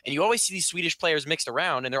 And you always see these Swedish players mixed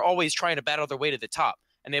around, and they're always trying to battle their way to the top.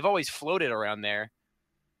 And they've always floated around there.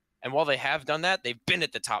 And while they have done that, they've been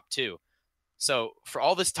at the top too. So for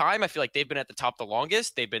all this time, I feel like they've been at the top the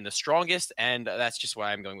longest. They've been the strongest, and that's just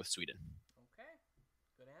why I'm going with Sweden. Okay,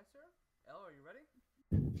 good answer. Elle, are you ready?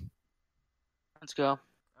 Let's go. All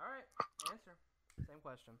right, answer. Same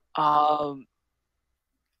question.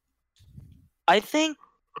 I think,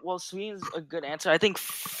 well, Sweden's a good answer. I think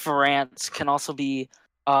France can also be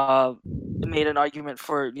made an argument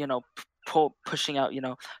for pushing out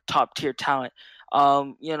top tier talent.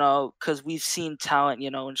 Because we've seen talent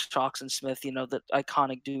in Strauss and Smith, the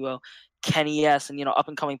iconic duo, Kenny S, and up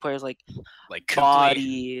and coming players like Kukli.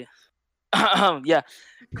 Body, yeah,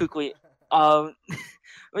 Kukli.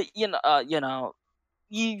 But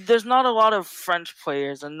there's not a lot of French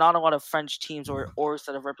players and not a lot of French teams or orgs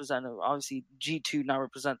that have represented. Obviously, G2 now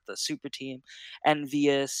represent the super team.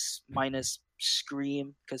 Envious minus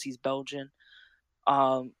Scream because he's Belgian.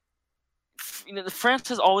 France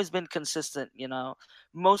has always been consistent.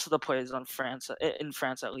 Most of the players in France,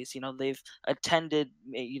 at least, they've attended.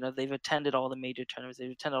 They've attended all the major tournaments.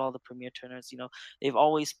 They've attended all the premier tournaments. They've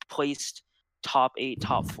always placed top 8,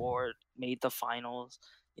 top 4, made the finals.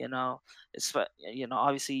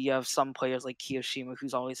 Obviously you have some players like Kiyoshima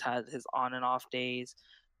who's always had his on and off days.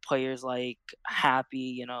 Players like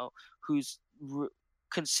Happy, who's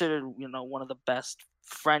considered one of the best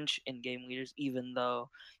French in-game leaders, even though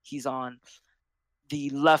he's on the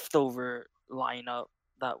leftover lineup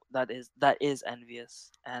that is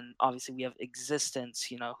Envious. And obviously we have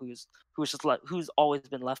Existence, who's always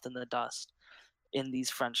been left in the dust in these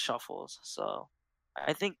French shuffles. So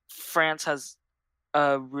I think France has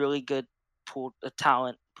a really good pool, a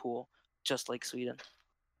talent pool, just like Sweden.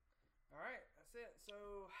 All right, that's it. So,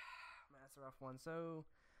 man, that's a rough one. So,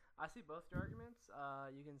 I see both your arguments.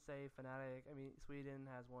 You can say Fnatic. I mean, Sweden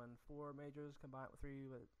has won 4 majors combined with 3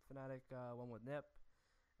 with Fnatic, 1 with NIP.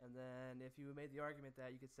 And then if you made the argument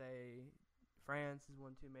that you could say France has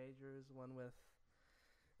won 2 majors, 1 with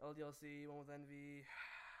LDLC, 1 with Envy.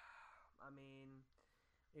 I mean,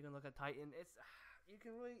 you can look at Titan. You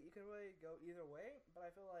can really go either way, but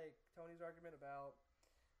I feel like Tony's argument about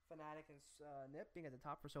Fnatic and NIP being at the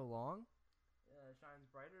top for so long shines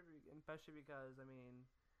brighter, especially because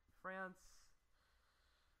France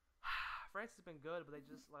has been good, but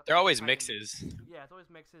they're always Titan, mixes. Yeah, it's always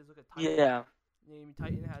mixes. Look at Titan. Yeah.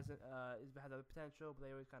 Titan has the potential, but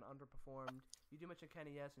they always kind of underperformed. You do mention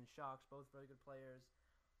Kenny S and Shocks, both very good players,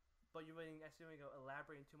 but you really go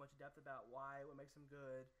elaborating too much depth about what makes them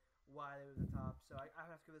good, why they were the top. So I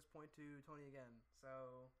have to give this point to Tony again.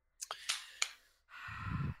 So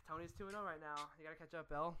Tony's 2-0 right now. You gotta catch up,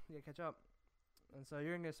 Bell. You gotta catch up. And so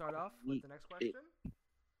you're gonna start off with the next question.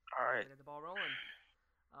 All right. Get the ball rolling.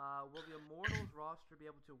 Will the Immortals roster be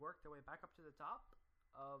able to work their way back up to the top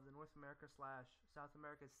of the North America / South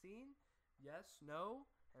America scene? Yes, no,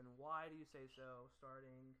 and why do you say so?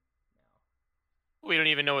 Starting now. We don't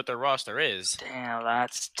even know what their roster is. Damn,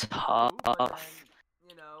 that's tough.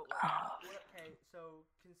 Then, okay, so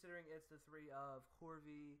considering it's the 3 of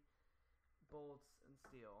Corvi, Bolts, and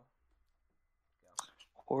Steel.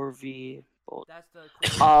 Corvi, Bolt. That's the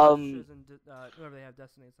whoever they have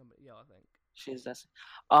Destiny and somebody. Yeah, I think. She's Destiny.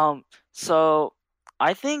 So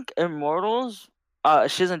I think Immortals,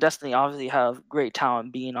 Shiz and Destiny obviously have great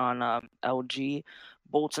talent being on LG,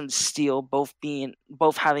 Bolts and Steel both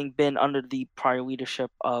having been under the prior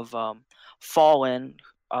leadership of Fallen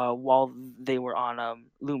while they were on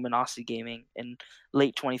Luminosity Gaming in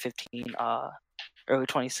late 2015, early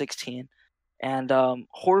 2016, and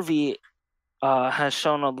Horvey has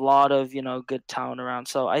shown a lot of good talent around.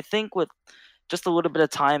 So I think with just a little bit of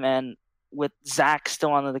time and with Zach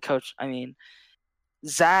still under the coach,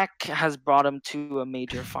 Zach has brought him to a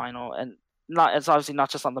major final, and it's obviously not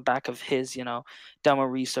just on the back of his demo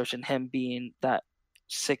research and him being that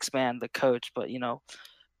 6 man the coach, but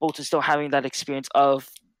Bolt is still having that experience of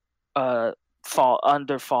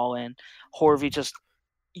under Fallen, Horvey just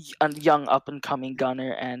a young up and coming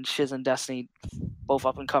gunner, and Shiz and Destiny both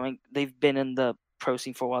up and coming. They've been in the pro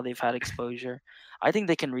scene for a while. They've had exposure. I think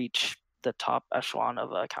they can reach the top echelon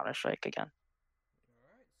of Counter-Strike again. All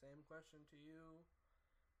right, same question to you,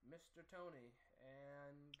 Mr. Tony,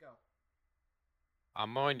 and go.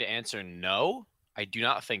 I'm going to answer no. I do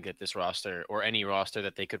not think that this roster or any roster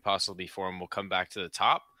that they could possibly form will come back to the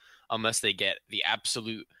top unless they get the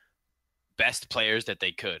absolute best players that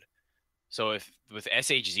they could. So if with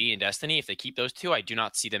SHZ and Destiny, if they keep those 2, I do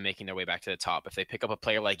not see them making their way back to the top. If they pick up a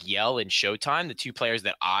player like Yell and Showtime, the 2 players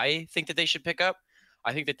that I think that they should pick up,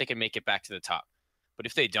 I think that they can make it back to the top. But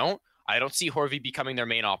if they don't, I don't see Horvey becoming their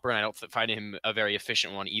main opera, and I don't find him a very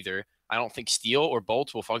efficient one either. I don't think Steel or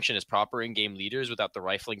Bolt will function as proper in-game leaders without the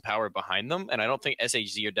rifling power behind them, and I don't think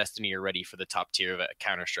SHZ or Destiny are ready for the top tier of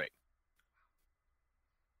Counter-Strike.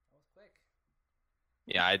 That was quick.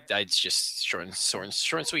 Yeah, it's just short and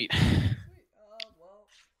sweet. Well,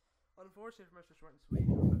 unfortunately for Mr. Short and Sweet,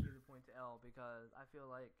 I'm going to give the point to L because I feel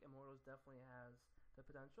like Immortals definitely has the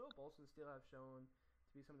potential. Bolts and Steel have shown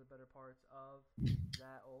to be some of the better parts of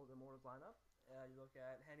that old Immortals lineup. You look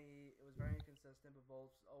at Henny, it was very inconsistent, but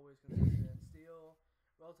Volts always consistent. Steel,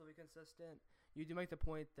 relatively consistent. You do make the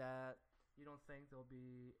point that you don't think they'll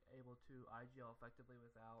be able to IGL effectively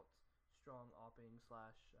without strong opping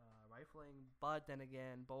slash rifling. But then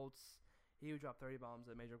again, Bolts, he would drop 30 bombs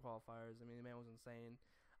at major qualifiers. I mean, the man was insane.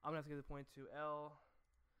 I'm going to have to give the point to L.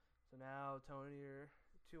 So now, Tony, you're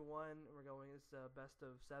 2-1. We're going, it's best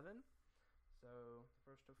of 7. So,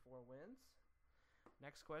 first of 4 wins.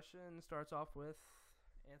 Next question starts off with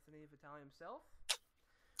Anthony Vitali himself.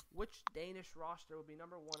 Which Danish roster will be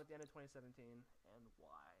number 1 at the end of 2017, and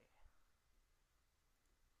why?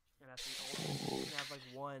 And that's the old. You can have like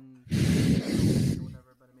one or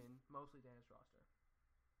whatever, but I mean mostly Danish roster.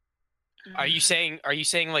 Are you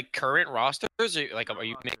saying like current rosters, or like Current are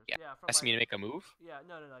you rosters, asking me to make a move? Yeah,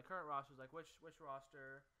 no. Current rosters, like which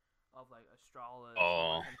roster of like Astralis?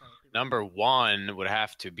 Oh, some kind of people? number 1 would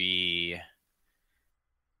have to be.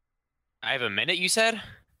 I have a minute. You said.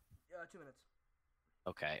 2 minutes.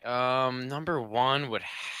 Okay. Number 1 would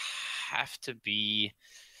have to be.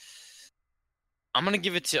 I'm gonna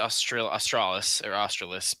give it to Australis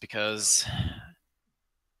because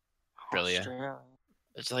Australia.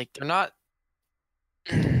 It's like they're not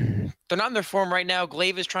in their form right now.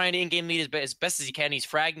 Glaive is trying to in-game lead as best as he can. He's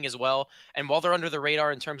fragging as well, and while they're under the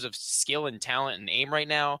radar in terms of skill and talent and aim right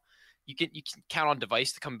now, you can count on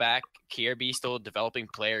Device to come back. KRB still a developing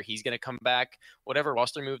player. He's going to come back. Whatever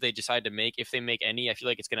roster move they decide to make, if they make any, I feel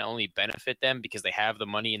like it's going to only benefit them because they have the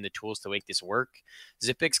money and the tools to make this work.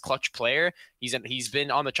 Zipic's clutch player. He's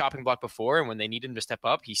been on the chopping block before, and when they need him to step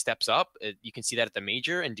up, he steps up. You can see that at the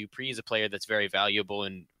major, and Dupree is a player that's very valuable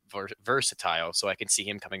and versatile, so I can see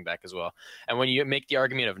him coming back as well. And when you make the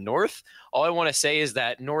argument of North, all I want to say is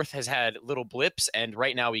that North has had little blips, and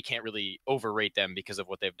right now we can't really overrate them because of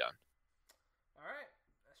what they've done.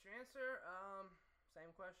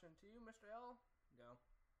 Same question to you, Mr. L. Go.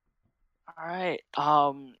 All right.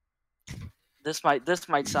 This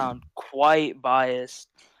might sound quite biased,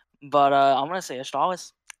 but I'm gonna say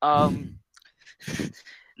Astralis.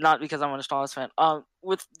 Not because I'm an Astralis fan.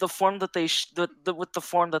 With the form that they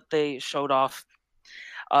showed off,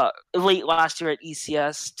 late last year at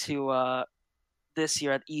ECS to this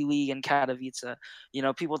year at ELEAGUE and Katowice,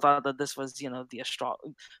 people thought that this was, the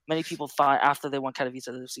Astralis. Many people thought after they won Katowice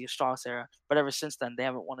that this was the Astralis era, but ever since then they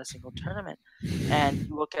haven't won a single tournament. And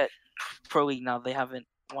you look at Pro League now; they haven't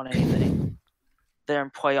won anything. They're in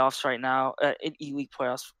playoffs right now, in ELEAGUE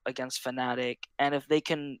playoffs against Fnatic, and if they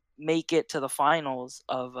can make it to the finals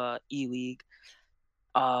of ELEAGUE,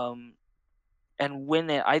 and win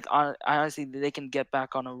it, I honestly they can get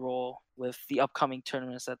back on a roll with the upcoming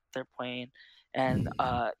tournaments that they're playing. And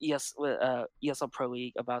ESL Pro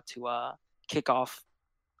League about to kick off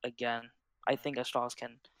again. I think Astralis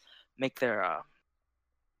can make their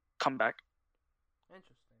comeback.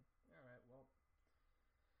 Interesting. All right.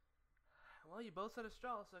 Well, you both said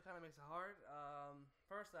Astralis, so it kind of makes it hard.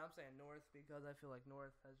 Firstly, I'm saying North because I feel like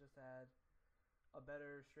North has just had a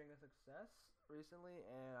better string of success recently,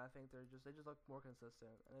 and I think they just look more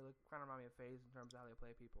consistent, and they kind of remind me of FaZe in terms of how they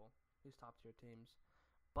play people, these top tier teams.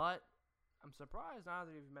 But I'm surprised now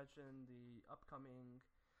that you've mentioned the upcoming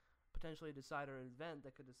potentially decider event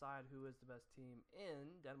that could decide who is the best team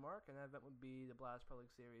in Denmark, and that event would be the Blast Pro League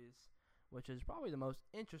Series, which is probably the most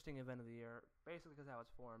interesting event of the year, basically because of how it's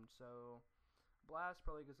formed. So Blast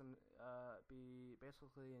Pro League is going to be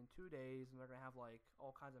basically in 2 days, and they're going to have like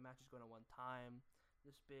all kinds of matches going at one time.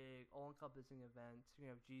 This big all-encompassing event. You're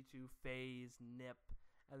going to have G2, FaZe, NIP,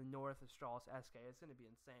 and the North Astralis SK. It's going to be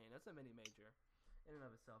insane. It's a mini-major in and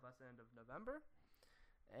of itself. That's the end of November,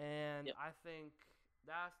 and Yep. I think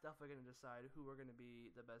that's definitely going to decide who are going to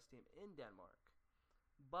be the best team in Denmark.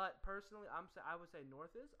 But personally, I would say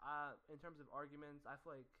North is. In terms of arguments, I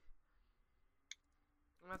feel like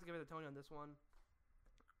I'm gonna have to give it to Tony on this one.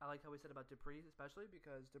 I like how we said about Dupree, especially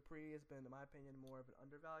because Dupree has been, in my opinion, more of an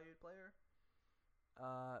undervalued player.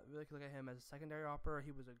 Really can look at him as a secondary operator.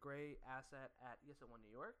 He was a great asset at ESL One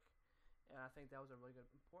New York, and I think that was a really good,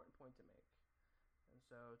 important point to make. And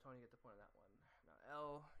so, Tony, you get the point on that one. Now,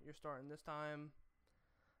 L, you're starting this time.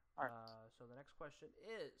 All right. So the next question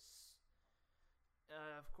is,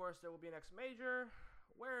 of course, there will be a next major.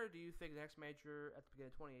 Where do you think the next major at the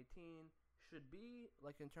beginning of 2018 should be?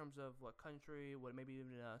 Like in terms of what country, what maybe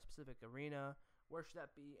even a specific arena? Where should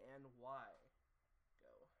that be and why? Go.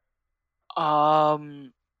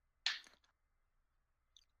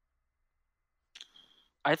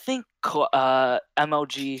 I think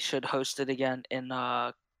MLG should host it again in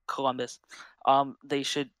Columbus. They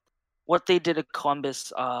should. What they did at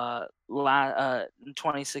Columbus in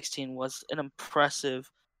 2016 was an impressive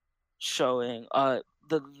showing.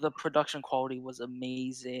 the production quality was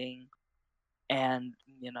amazing, and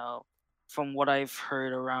from what I've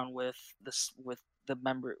heard around with the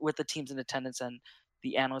teams in attendance and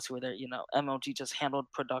the analysts who were there, MLG just handled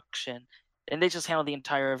production, and they just handled the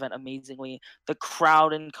entire event amazingly. The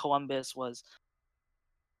crowd in Columbus was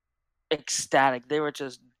ecstatic. They were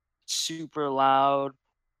just super loud,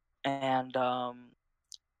 and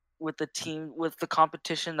with the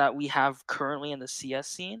competition that we have currently in the CS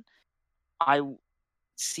scene, I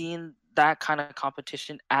seen that kind of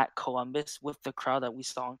competition at Columbus with the crowd that we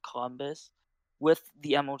saw in Columbus with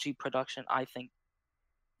the MLG production. I think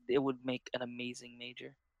it would make an amazing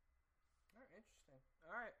major. All right, interesting.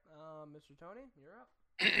 All right, Mr. Tony, you're up.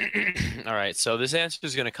 All right, so this answer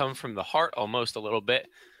is going to come from the heart almost a little bit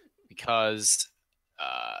because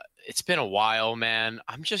it's been a while, man.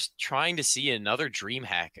 I'm just trying to see another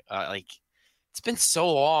DreamHack. It's been so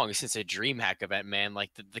long since a DreamHack event, man.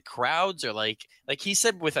 Like the crowds are like he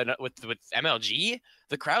said with MLG,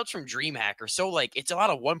 the crowds from DreamHack are so like it's a lot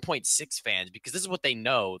of 1.6 fans because this is what they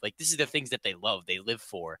know. Like this is the things that they love, they live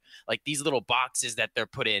for. Like these little boxes that they're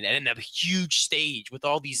put in, and then a huge stage with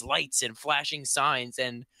all these lights and flashing signs,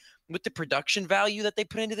 and with the production value that they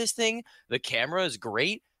put into this thing, the camera is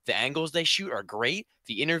great. The angles they shoot are great.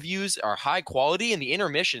 The interviews are high quality, and the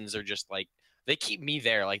intermissions are just like. They keep me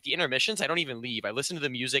there. Like the intermissions, I don't even leave. I listen to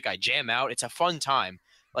the music. I jam out. It's a fun time.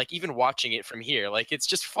 Like even watching it from here, like it's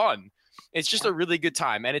just fun. It's just a really good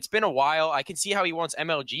time. And it's been a while. I can see how he wants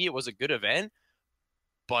MLG. It was a good event,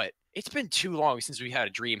 but it's been too long since we had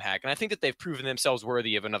a DreamHack. And I think that they've proven themselves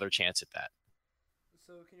worthy of another chance at that.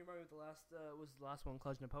 So can you remember what was the last one,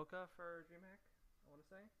 Clutch Napoca for DreamHack? I want to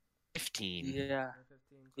say 15. Yeah.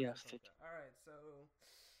 15. Yeah, 15. All right, so.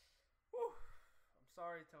 Whew.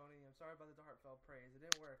 Sorry, Tony. I'm sorry about the heartfelt praise. It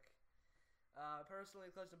didn't work. Personally,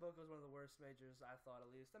 Clutch Napoca was one of the worst majors, I thought, at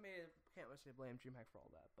least. I mean, can't necessarily blame DreamHack for all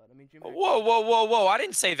that, but I mean, DreamHack. Whoa! I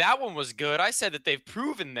didn't say that one was good. I said that they've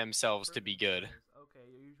proven themselves to be good. Okay,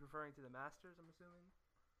 are you referring to the Masters? I'm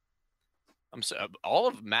assuming. All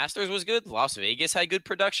of Masters was good. Las Vegas had good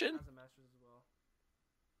production. That's the Masters as well.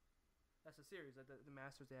 That's a series. The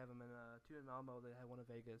Masters, they have them in two in Malmo. They had one in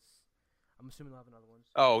Vegas. I'm assuming they'll have another one.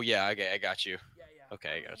 Oh yeah, okay, I got you. Yeah.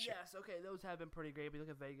 Okay, I got you. Yes, okay, those have been pretty great. But you look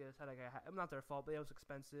at Vegas, had like not their fault, but it was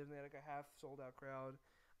expensive. And they had like a half sold out crowd.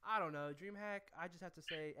 I don't know, DreamHack. I just have to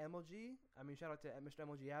say MLG. I mean, shout out to Mr.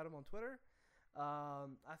 MLG Adam on Twitter. I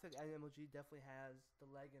think MLG definitely has the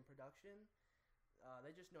leg in production.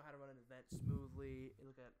 They just know how to run an event smoothly. You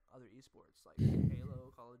look at other esports like Halo,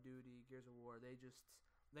 Call of Duty, Gears of War. They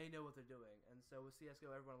know what they're doing. And so with CSGO,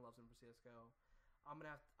 everyone loves them for CSGO. I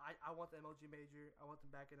want the MLG major. I want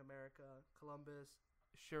them back in America. Columbus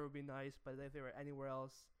sure would be nice, but if they were anywhere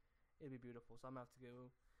else, it'd be beautiful. So I'm gonna have to give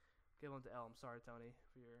one to L. I'm sorry, Tony,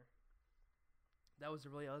 for your. That was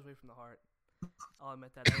way from the heart. I'll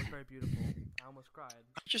admit that was very beautiful. I almost cried.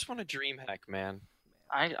 I just want a DreamHack, man.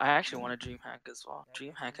 I actually want a DreamHack as well.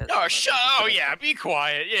 DreamHack has. Oh yeah, be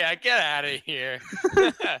quiet. Yeah, get out of here.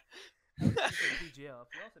 PGL. If you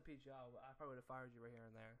also PGL, I probably would have fired you right here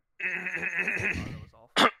and there. That was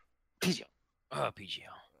awful. PGL.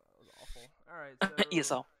 PGL. That was awful. All right. So,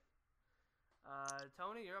 ESL.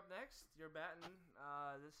 Tony, you're up next. You're batting.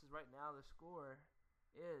 This is right now. The score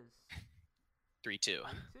is 3-2. 3-2.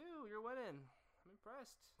 You're winning. I'm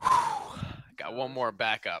impressed. Got one more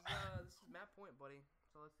backup. This is map point, buddy.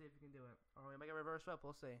 So let's see if you can do it. Or we make it reverse up.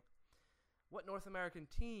 We'll see. What North American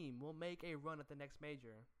team will make a run at the next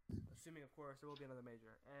major? Assuming, of course, there will be another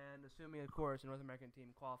major. And assuming, of course, a North American team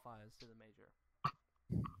qualifies to the major.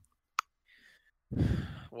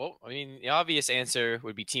 Well, I mean, the obvious answer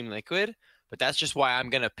would be Team Liquid, but that's just why I'm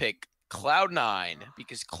going to pick Cloud9.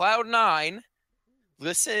 Because Cloud9,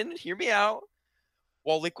 listen, hear me out.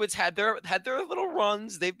 While Liquid's had their little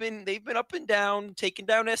runs, they've been up and down, taking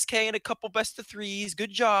down SK in a couple best of threes.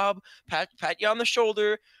 Good job. Pat you on the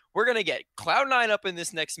shoulder. We're going to get Cloud9 up in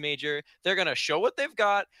this next major. They're going to show what they've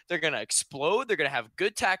got. They're going to explode. They're going to have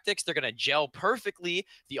good tactics. They're going to gel perfectly.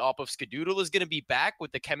 The AWP of Skadoodle is going to be back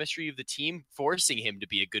with the chemistry of the team, forcing him to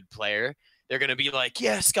be a good player. They're going to be like,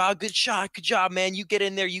 yeah, Ska, good shot. Good job, man. You get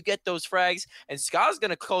in there. You get those frags. And Ska's going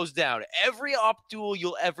to close down every AWP duel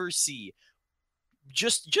you'll ever see.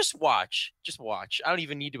 Just watch. Just watch. I don't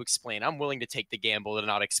even need to explain. I'm willing to take the gamble and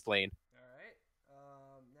not explain. All right.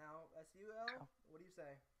 Now, SUL, what do you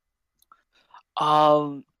say?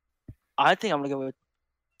 I think I'm gonna go with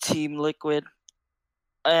Team Liquid,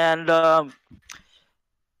 and as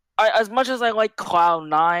much as I like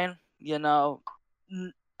Cloud9,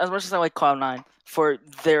 as much as I like Cloud9 for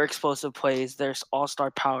their explosive plays, their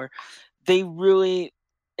all-star power,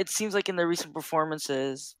 it seems like in their recent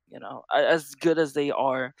performances, as good as they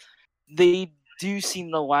are, they do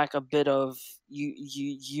seem to lack a bit of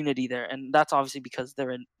unity there, and that's obviously because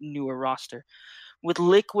they're a newer roster. With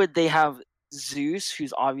Liquid, they have Zeus,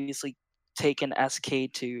 who's obviously taken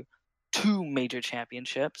SK to 2 major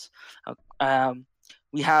championships.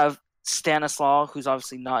 We have Stanislaw, who's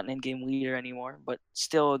obviously not an in-game leader anymore, but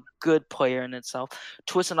still a good player in itself.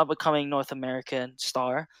 Twist, an up-and-coming North American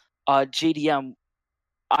star. JDM,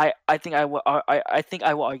 I think I will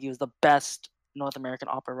argue is the best North American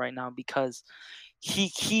opera right now, because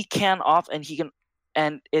he can off, and he can,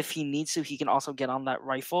 and if he needs to, he can also get on that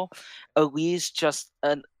rifle. Elise, just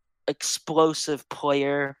an explosive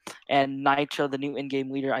player, and Nitro, the new in-game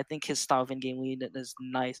leader. I think his style of in-game leading is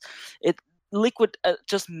nice. Liquid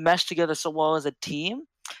just meshed together so well as a team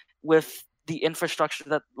with the infrastructure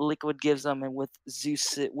that Liquid gives them, and with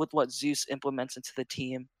what Zeus implements into the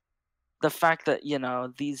team. The fact that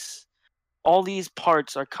all these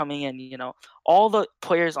parts are coming in. All the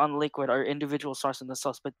players on Liquid are individual stars in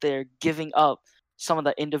themselves, but they're giving up some of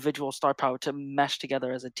the individual star power to mesh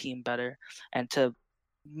together as a team better, and to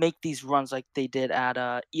make these runs like they did at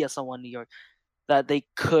ESL1 New York, that they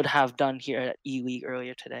could have done here at ELEAGUE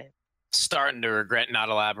earlier today. Starting to regret not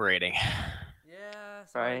elaborating. Yeah,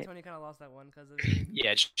 sorry, Right. Tony kind of lost that one because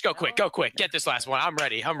Yeah, just go quick. Get this last one. I'm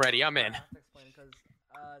ready. I'm in. I have to explain because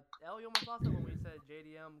you almost lost it when we said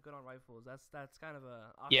JDM good on rifles. That's kind of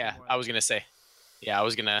a Yeah, oxymoron. I was gonna say. Yeah, I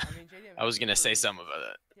was gonna. I mean, JDM I was gonna say improved- something about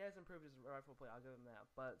that. He has improved his rifle play. I'll give him that,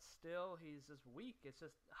 but still, he's just weak. It's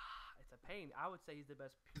just it's a pain. I would say he's the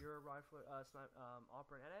best pure rifle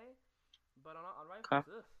opera in NA, but on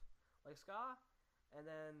rifles, like Ska. And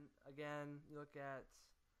then again, you look at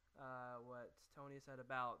what Tony said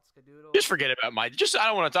about Skadoodle. Just forget about my. I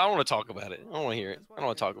don't want to talk about it. I don't want to hear it. I don't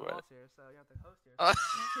want to talk about it. Here, so you have to host here. So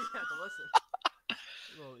you have to listen.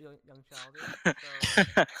 Little young child here.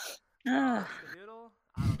 So, Skadoodle,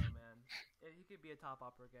 I don't know, man. He could be a top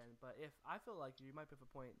opera again, but I feel like you might be a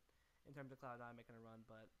point in terms of Cloud9 making a run,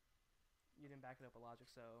 but you didn't back it up with logic,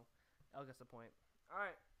 so L gets the point. All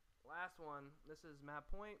right, last one. This is map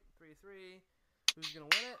point 3-3. Who's gonna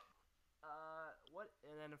win it?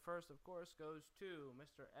 And then first, of course, goes to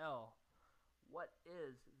Mr. L. What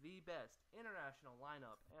is the best international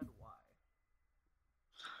lineup and why?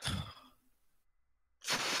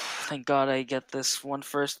 Thank God I get this one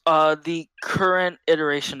first. The current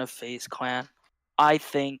iteration of FaZe Clan, I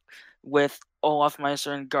think, with Olaf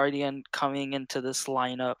Meister and Guardian coming into this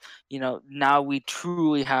lineup, now we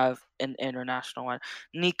truly have an international one.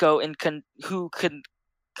 Nico,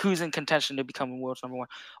 who's in contention to become world's number one.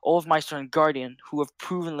 Olaf Meister and Guardian, who have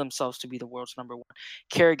proven themselves to be the world's number one.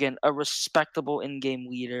 Kerrigan, a respectable in-game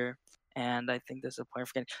leader, and I think there's a player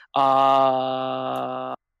forgetting.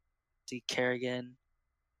 Kerrigan,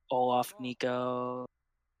 Olaf, Nico.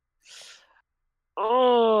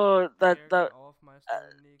 Oh, Olaf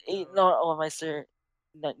Meister, Nico. No, Olaf Meister,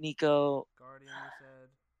 not Nico. Guardian, you said.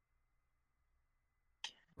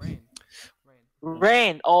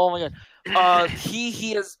 Rain. Oh my God.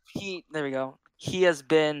 There we go. He has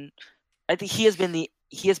been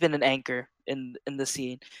an anchor in the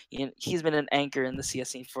scene. He's been an anchor in the CS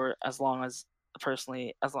scene for as long as I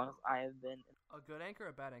have been. A good anchor or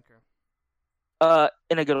a bad anchor?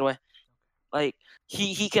 In a good way. Like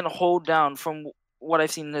he can hold down, from what I've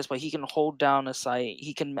seen in this play, he can hold down a site.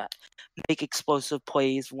 He can make explosive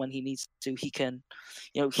plays when he needs to. He can,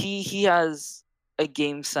 he has a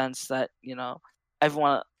game sense that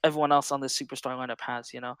everyone else on the superstar lineup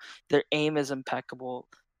has. Their aim is impeccable.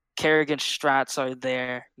 Kerrigan's strats are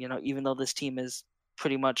there. Even though this team is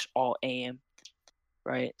pretty much all aim,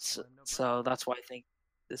 right? So that's why I think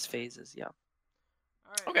this phase is All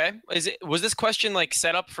right. Okay. Was this question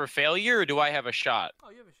set up for failure, or do I have a shot?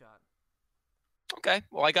 Oh, you have a shot. Okay.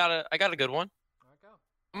 Well, I got a good one. All right, go.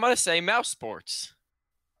 I'm gonna say Mouse Sports.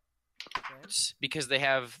 Okay. Because they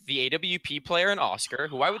have the AWP player in Oscar,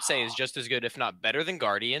 who I would say is just as good, if not better, than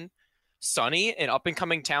Guardian. Sunny, an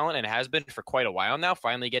up-and-coming talent, and has been for quite a while now,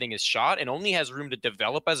 finally getting his shot, and only has room to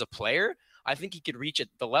develop as a player. I think he could reach at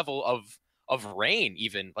the level of Rain,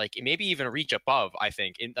 even maybe even reach above. I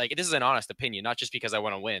think, this is an honest opinion, not just because I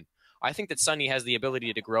want to win. I think that Sunny has the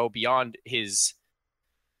ability to grow beyond his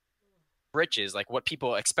britches, what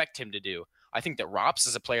people expect him to do. I think that Rops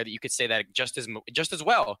is a player that you could say that just as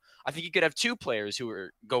well. I think you could have two players who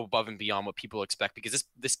go above and beyond what people expect, because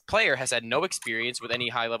this player has had no experience with any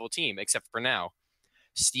high-level team except for now.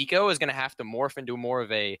 Stiko is going to have to morph into more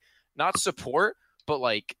of a, not support, but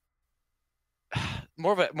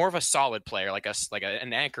more of a solid player, like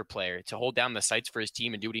an anchor player to hold down the sights for his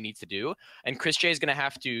team and do what he needs to do. And Chris J is going to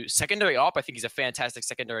have to secondary op. I think he's a fantastic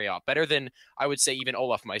secondary op, better than I would say even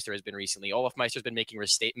Olaf Meister has been recently. Olaf Meister's been making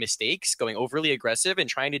mistakes, going overly aggressive and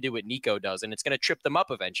trying to do what Nico does, and it's going to trip them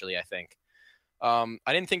up eventually, I think. I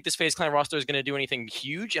didn't think this FaZe Clan roster is going to do anything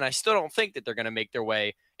huge, and I still don't think that they're going to make their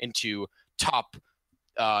way into top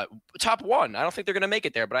one. I don't think they're going to make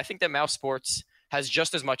it there, but I think that Mouse Sports has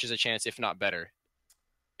just as much as a chance, if not better,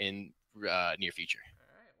 in near future.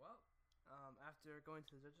 All right. Well, after going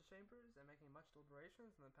to the judges' chambers and making much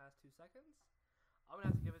deliberations in the past 2 seconds, I'm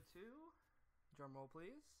gonna have to give it to, drum roll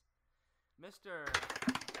please, Mr.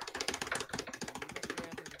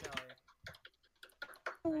 Anthony Kelly.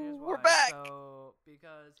 We're back. So,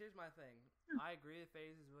 because here's my thing, I agree that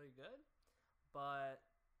FaZe is really good, but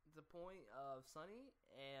the point of Sunny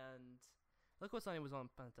and look what Sunny was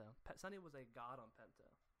on Penta. Sunny was a god on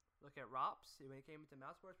Penta. Look at Rops. When he came into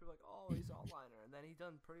Mouse Sports, people were like, oh, he's an onliner. And then he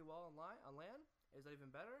done pretty well on LAN. Is that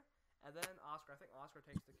even better? And then Oscar. I think Oscar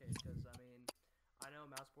takes the case because, I mean, I know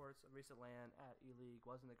Mouse Sports' recent LAN at ELEAGUE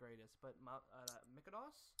wasn't the greatest. But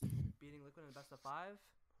Mykonos beating Liquid in the best of 5,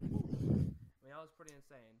 I mean, that was pretty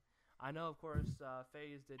insane. I know, of course,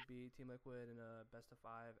 FaZe did beat Team Liquid in a best of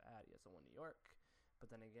 5 at ESL1 New York.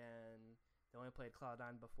 But then again, they only played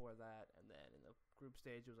Cloud9 before that, and then in the group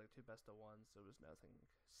stage, it was like 2 best-of-1s, so it was nothing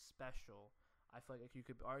special. I feel like you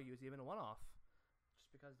could argue it's even a one-off, just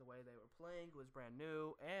because the way they were playing was brand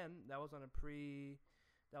new, and that was on a Glock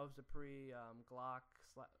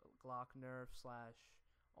nerf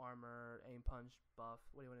 / armor aim punch buff.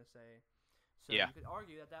 What do you want to say? So Yeah. You could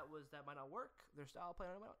argue that might not work. Their style of play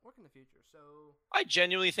might not work in the future. So I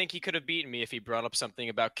genuinely think he could have beaten me if he brought up something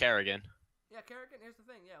about Kerrigan. yeah, Kerrigan. Here's the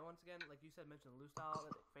thing. Yeah, once again, like you said, mentioned the loose style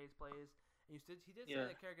that FaZe plays. And he did say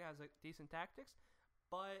that Kerrigan has like decent tactics,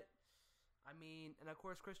 but I mean, and of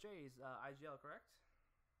course, Chris J's IGL, correct?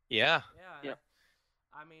 Yeah. Yeah.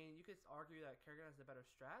 I mean, you could argue that Kerrigan has the better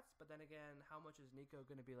strats, but then again, how much is Nico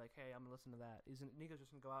going to be like, hey, I'm going to listen to that? Nico's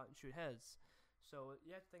just going to go out and shoot heads. So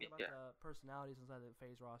you have to think about the personalities inside the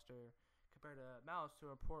FaZe roster compared to Mouse,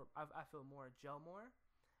 who I feel more gel more,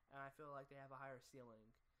 and I feel like they have a higher ceiling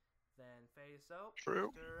than FaZe. So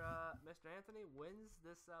True. Mr. Anthony wins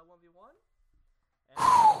this 1v1.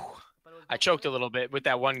 I choked a little bit with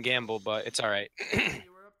that one gamble, but it's all right.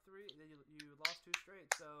 You were up 3. You lost 2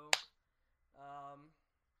 straight. So,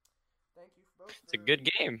 thank you both. It's a good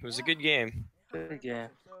game. It was a good game. Good game.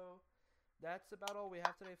 So that's about all we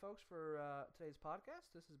have today, folks, for today's podcast.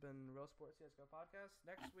 This has been RealSport CSGO podcast.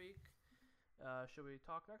 Next week, should we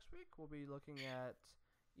talk next week? We'll be looking at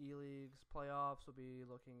ELEAGUE's playoffs. We'll be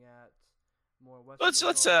looking at more West. Let's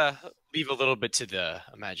leave a little bit to the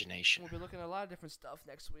imagination. We'll be looking at a lot of different stuff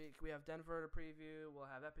next week. We have Denver to preview. We'll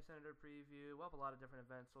have Epicenter to preview. We'll have a lot of different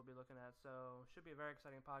events we'll be looking at. So should be a very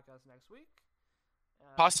exciting podcast next week.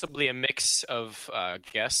 Possibly a mix of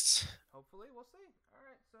guests. Hopefully, we'll see. All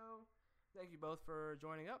right, so thank you both for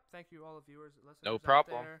joining up. Thank you all the viewers and listeners No out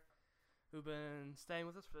problem. there who've been staying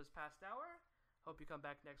with us for this past hour. Hope you come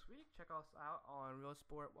back next week. Check us out on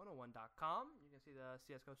RealSport101.com. You can see the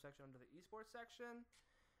CSGO section under the esports section.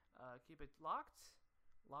 Keep it locked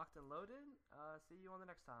and loaded. See you on the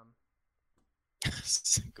next time.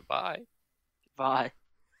 Goodbye. Bye.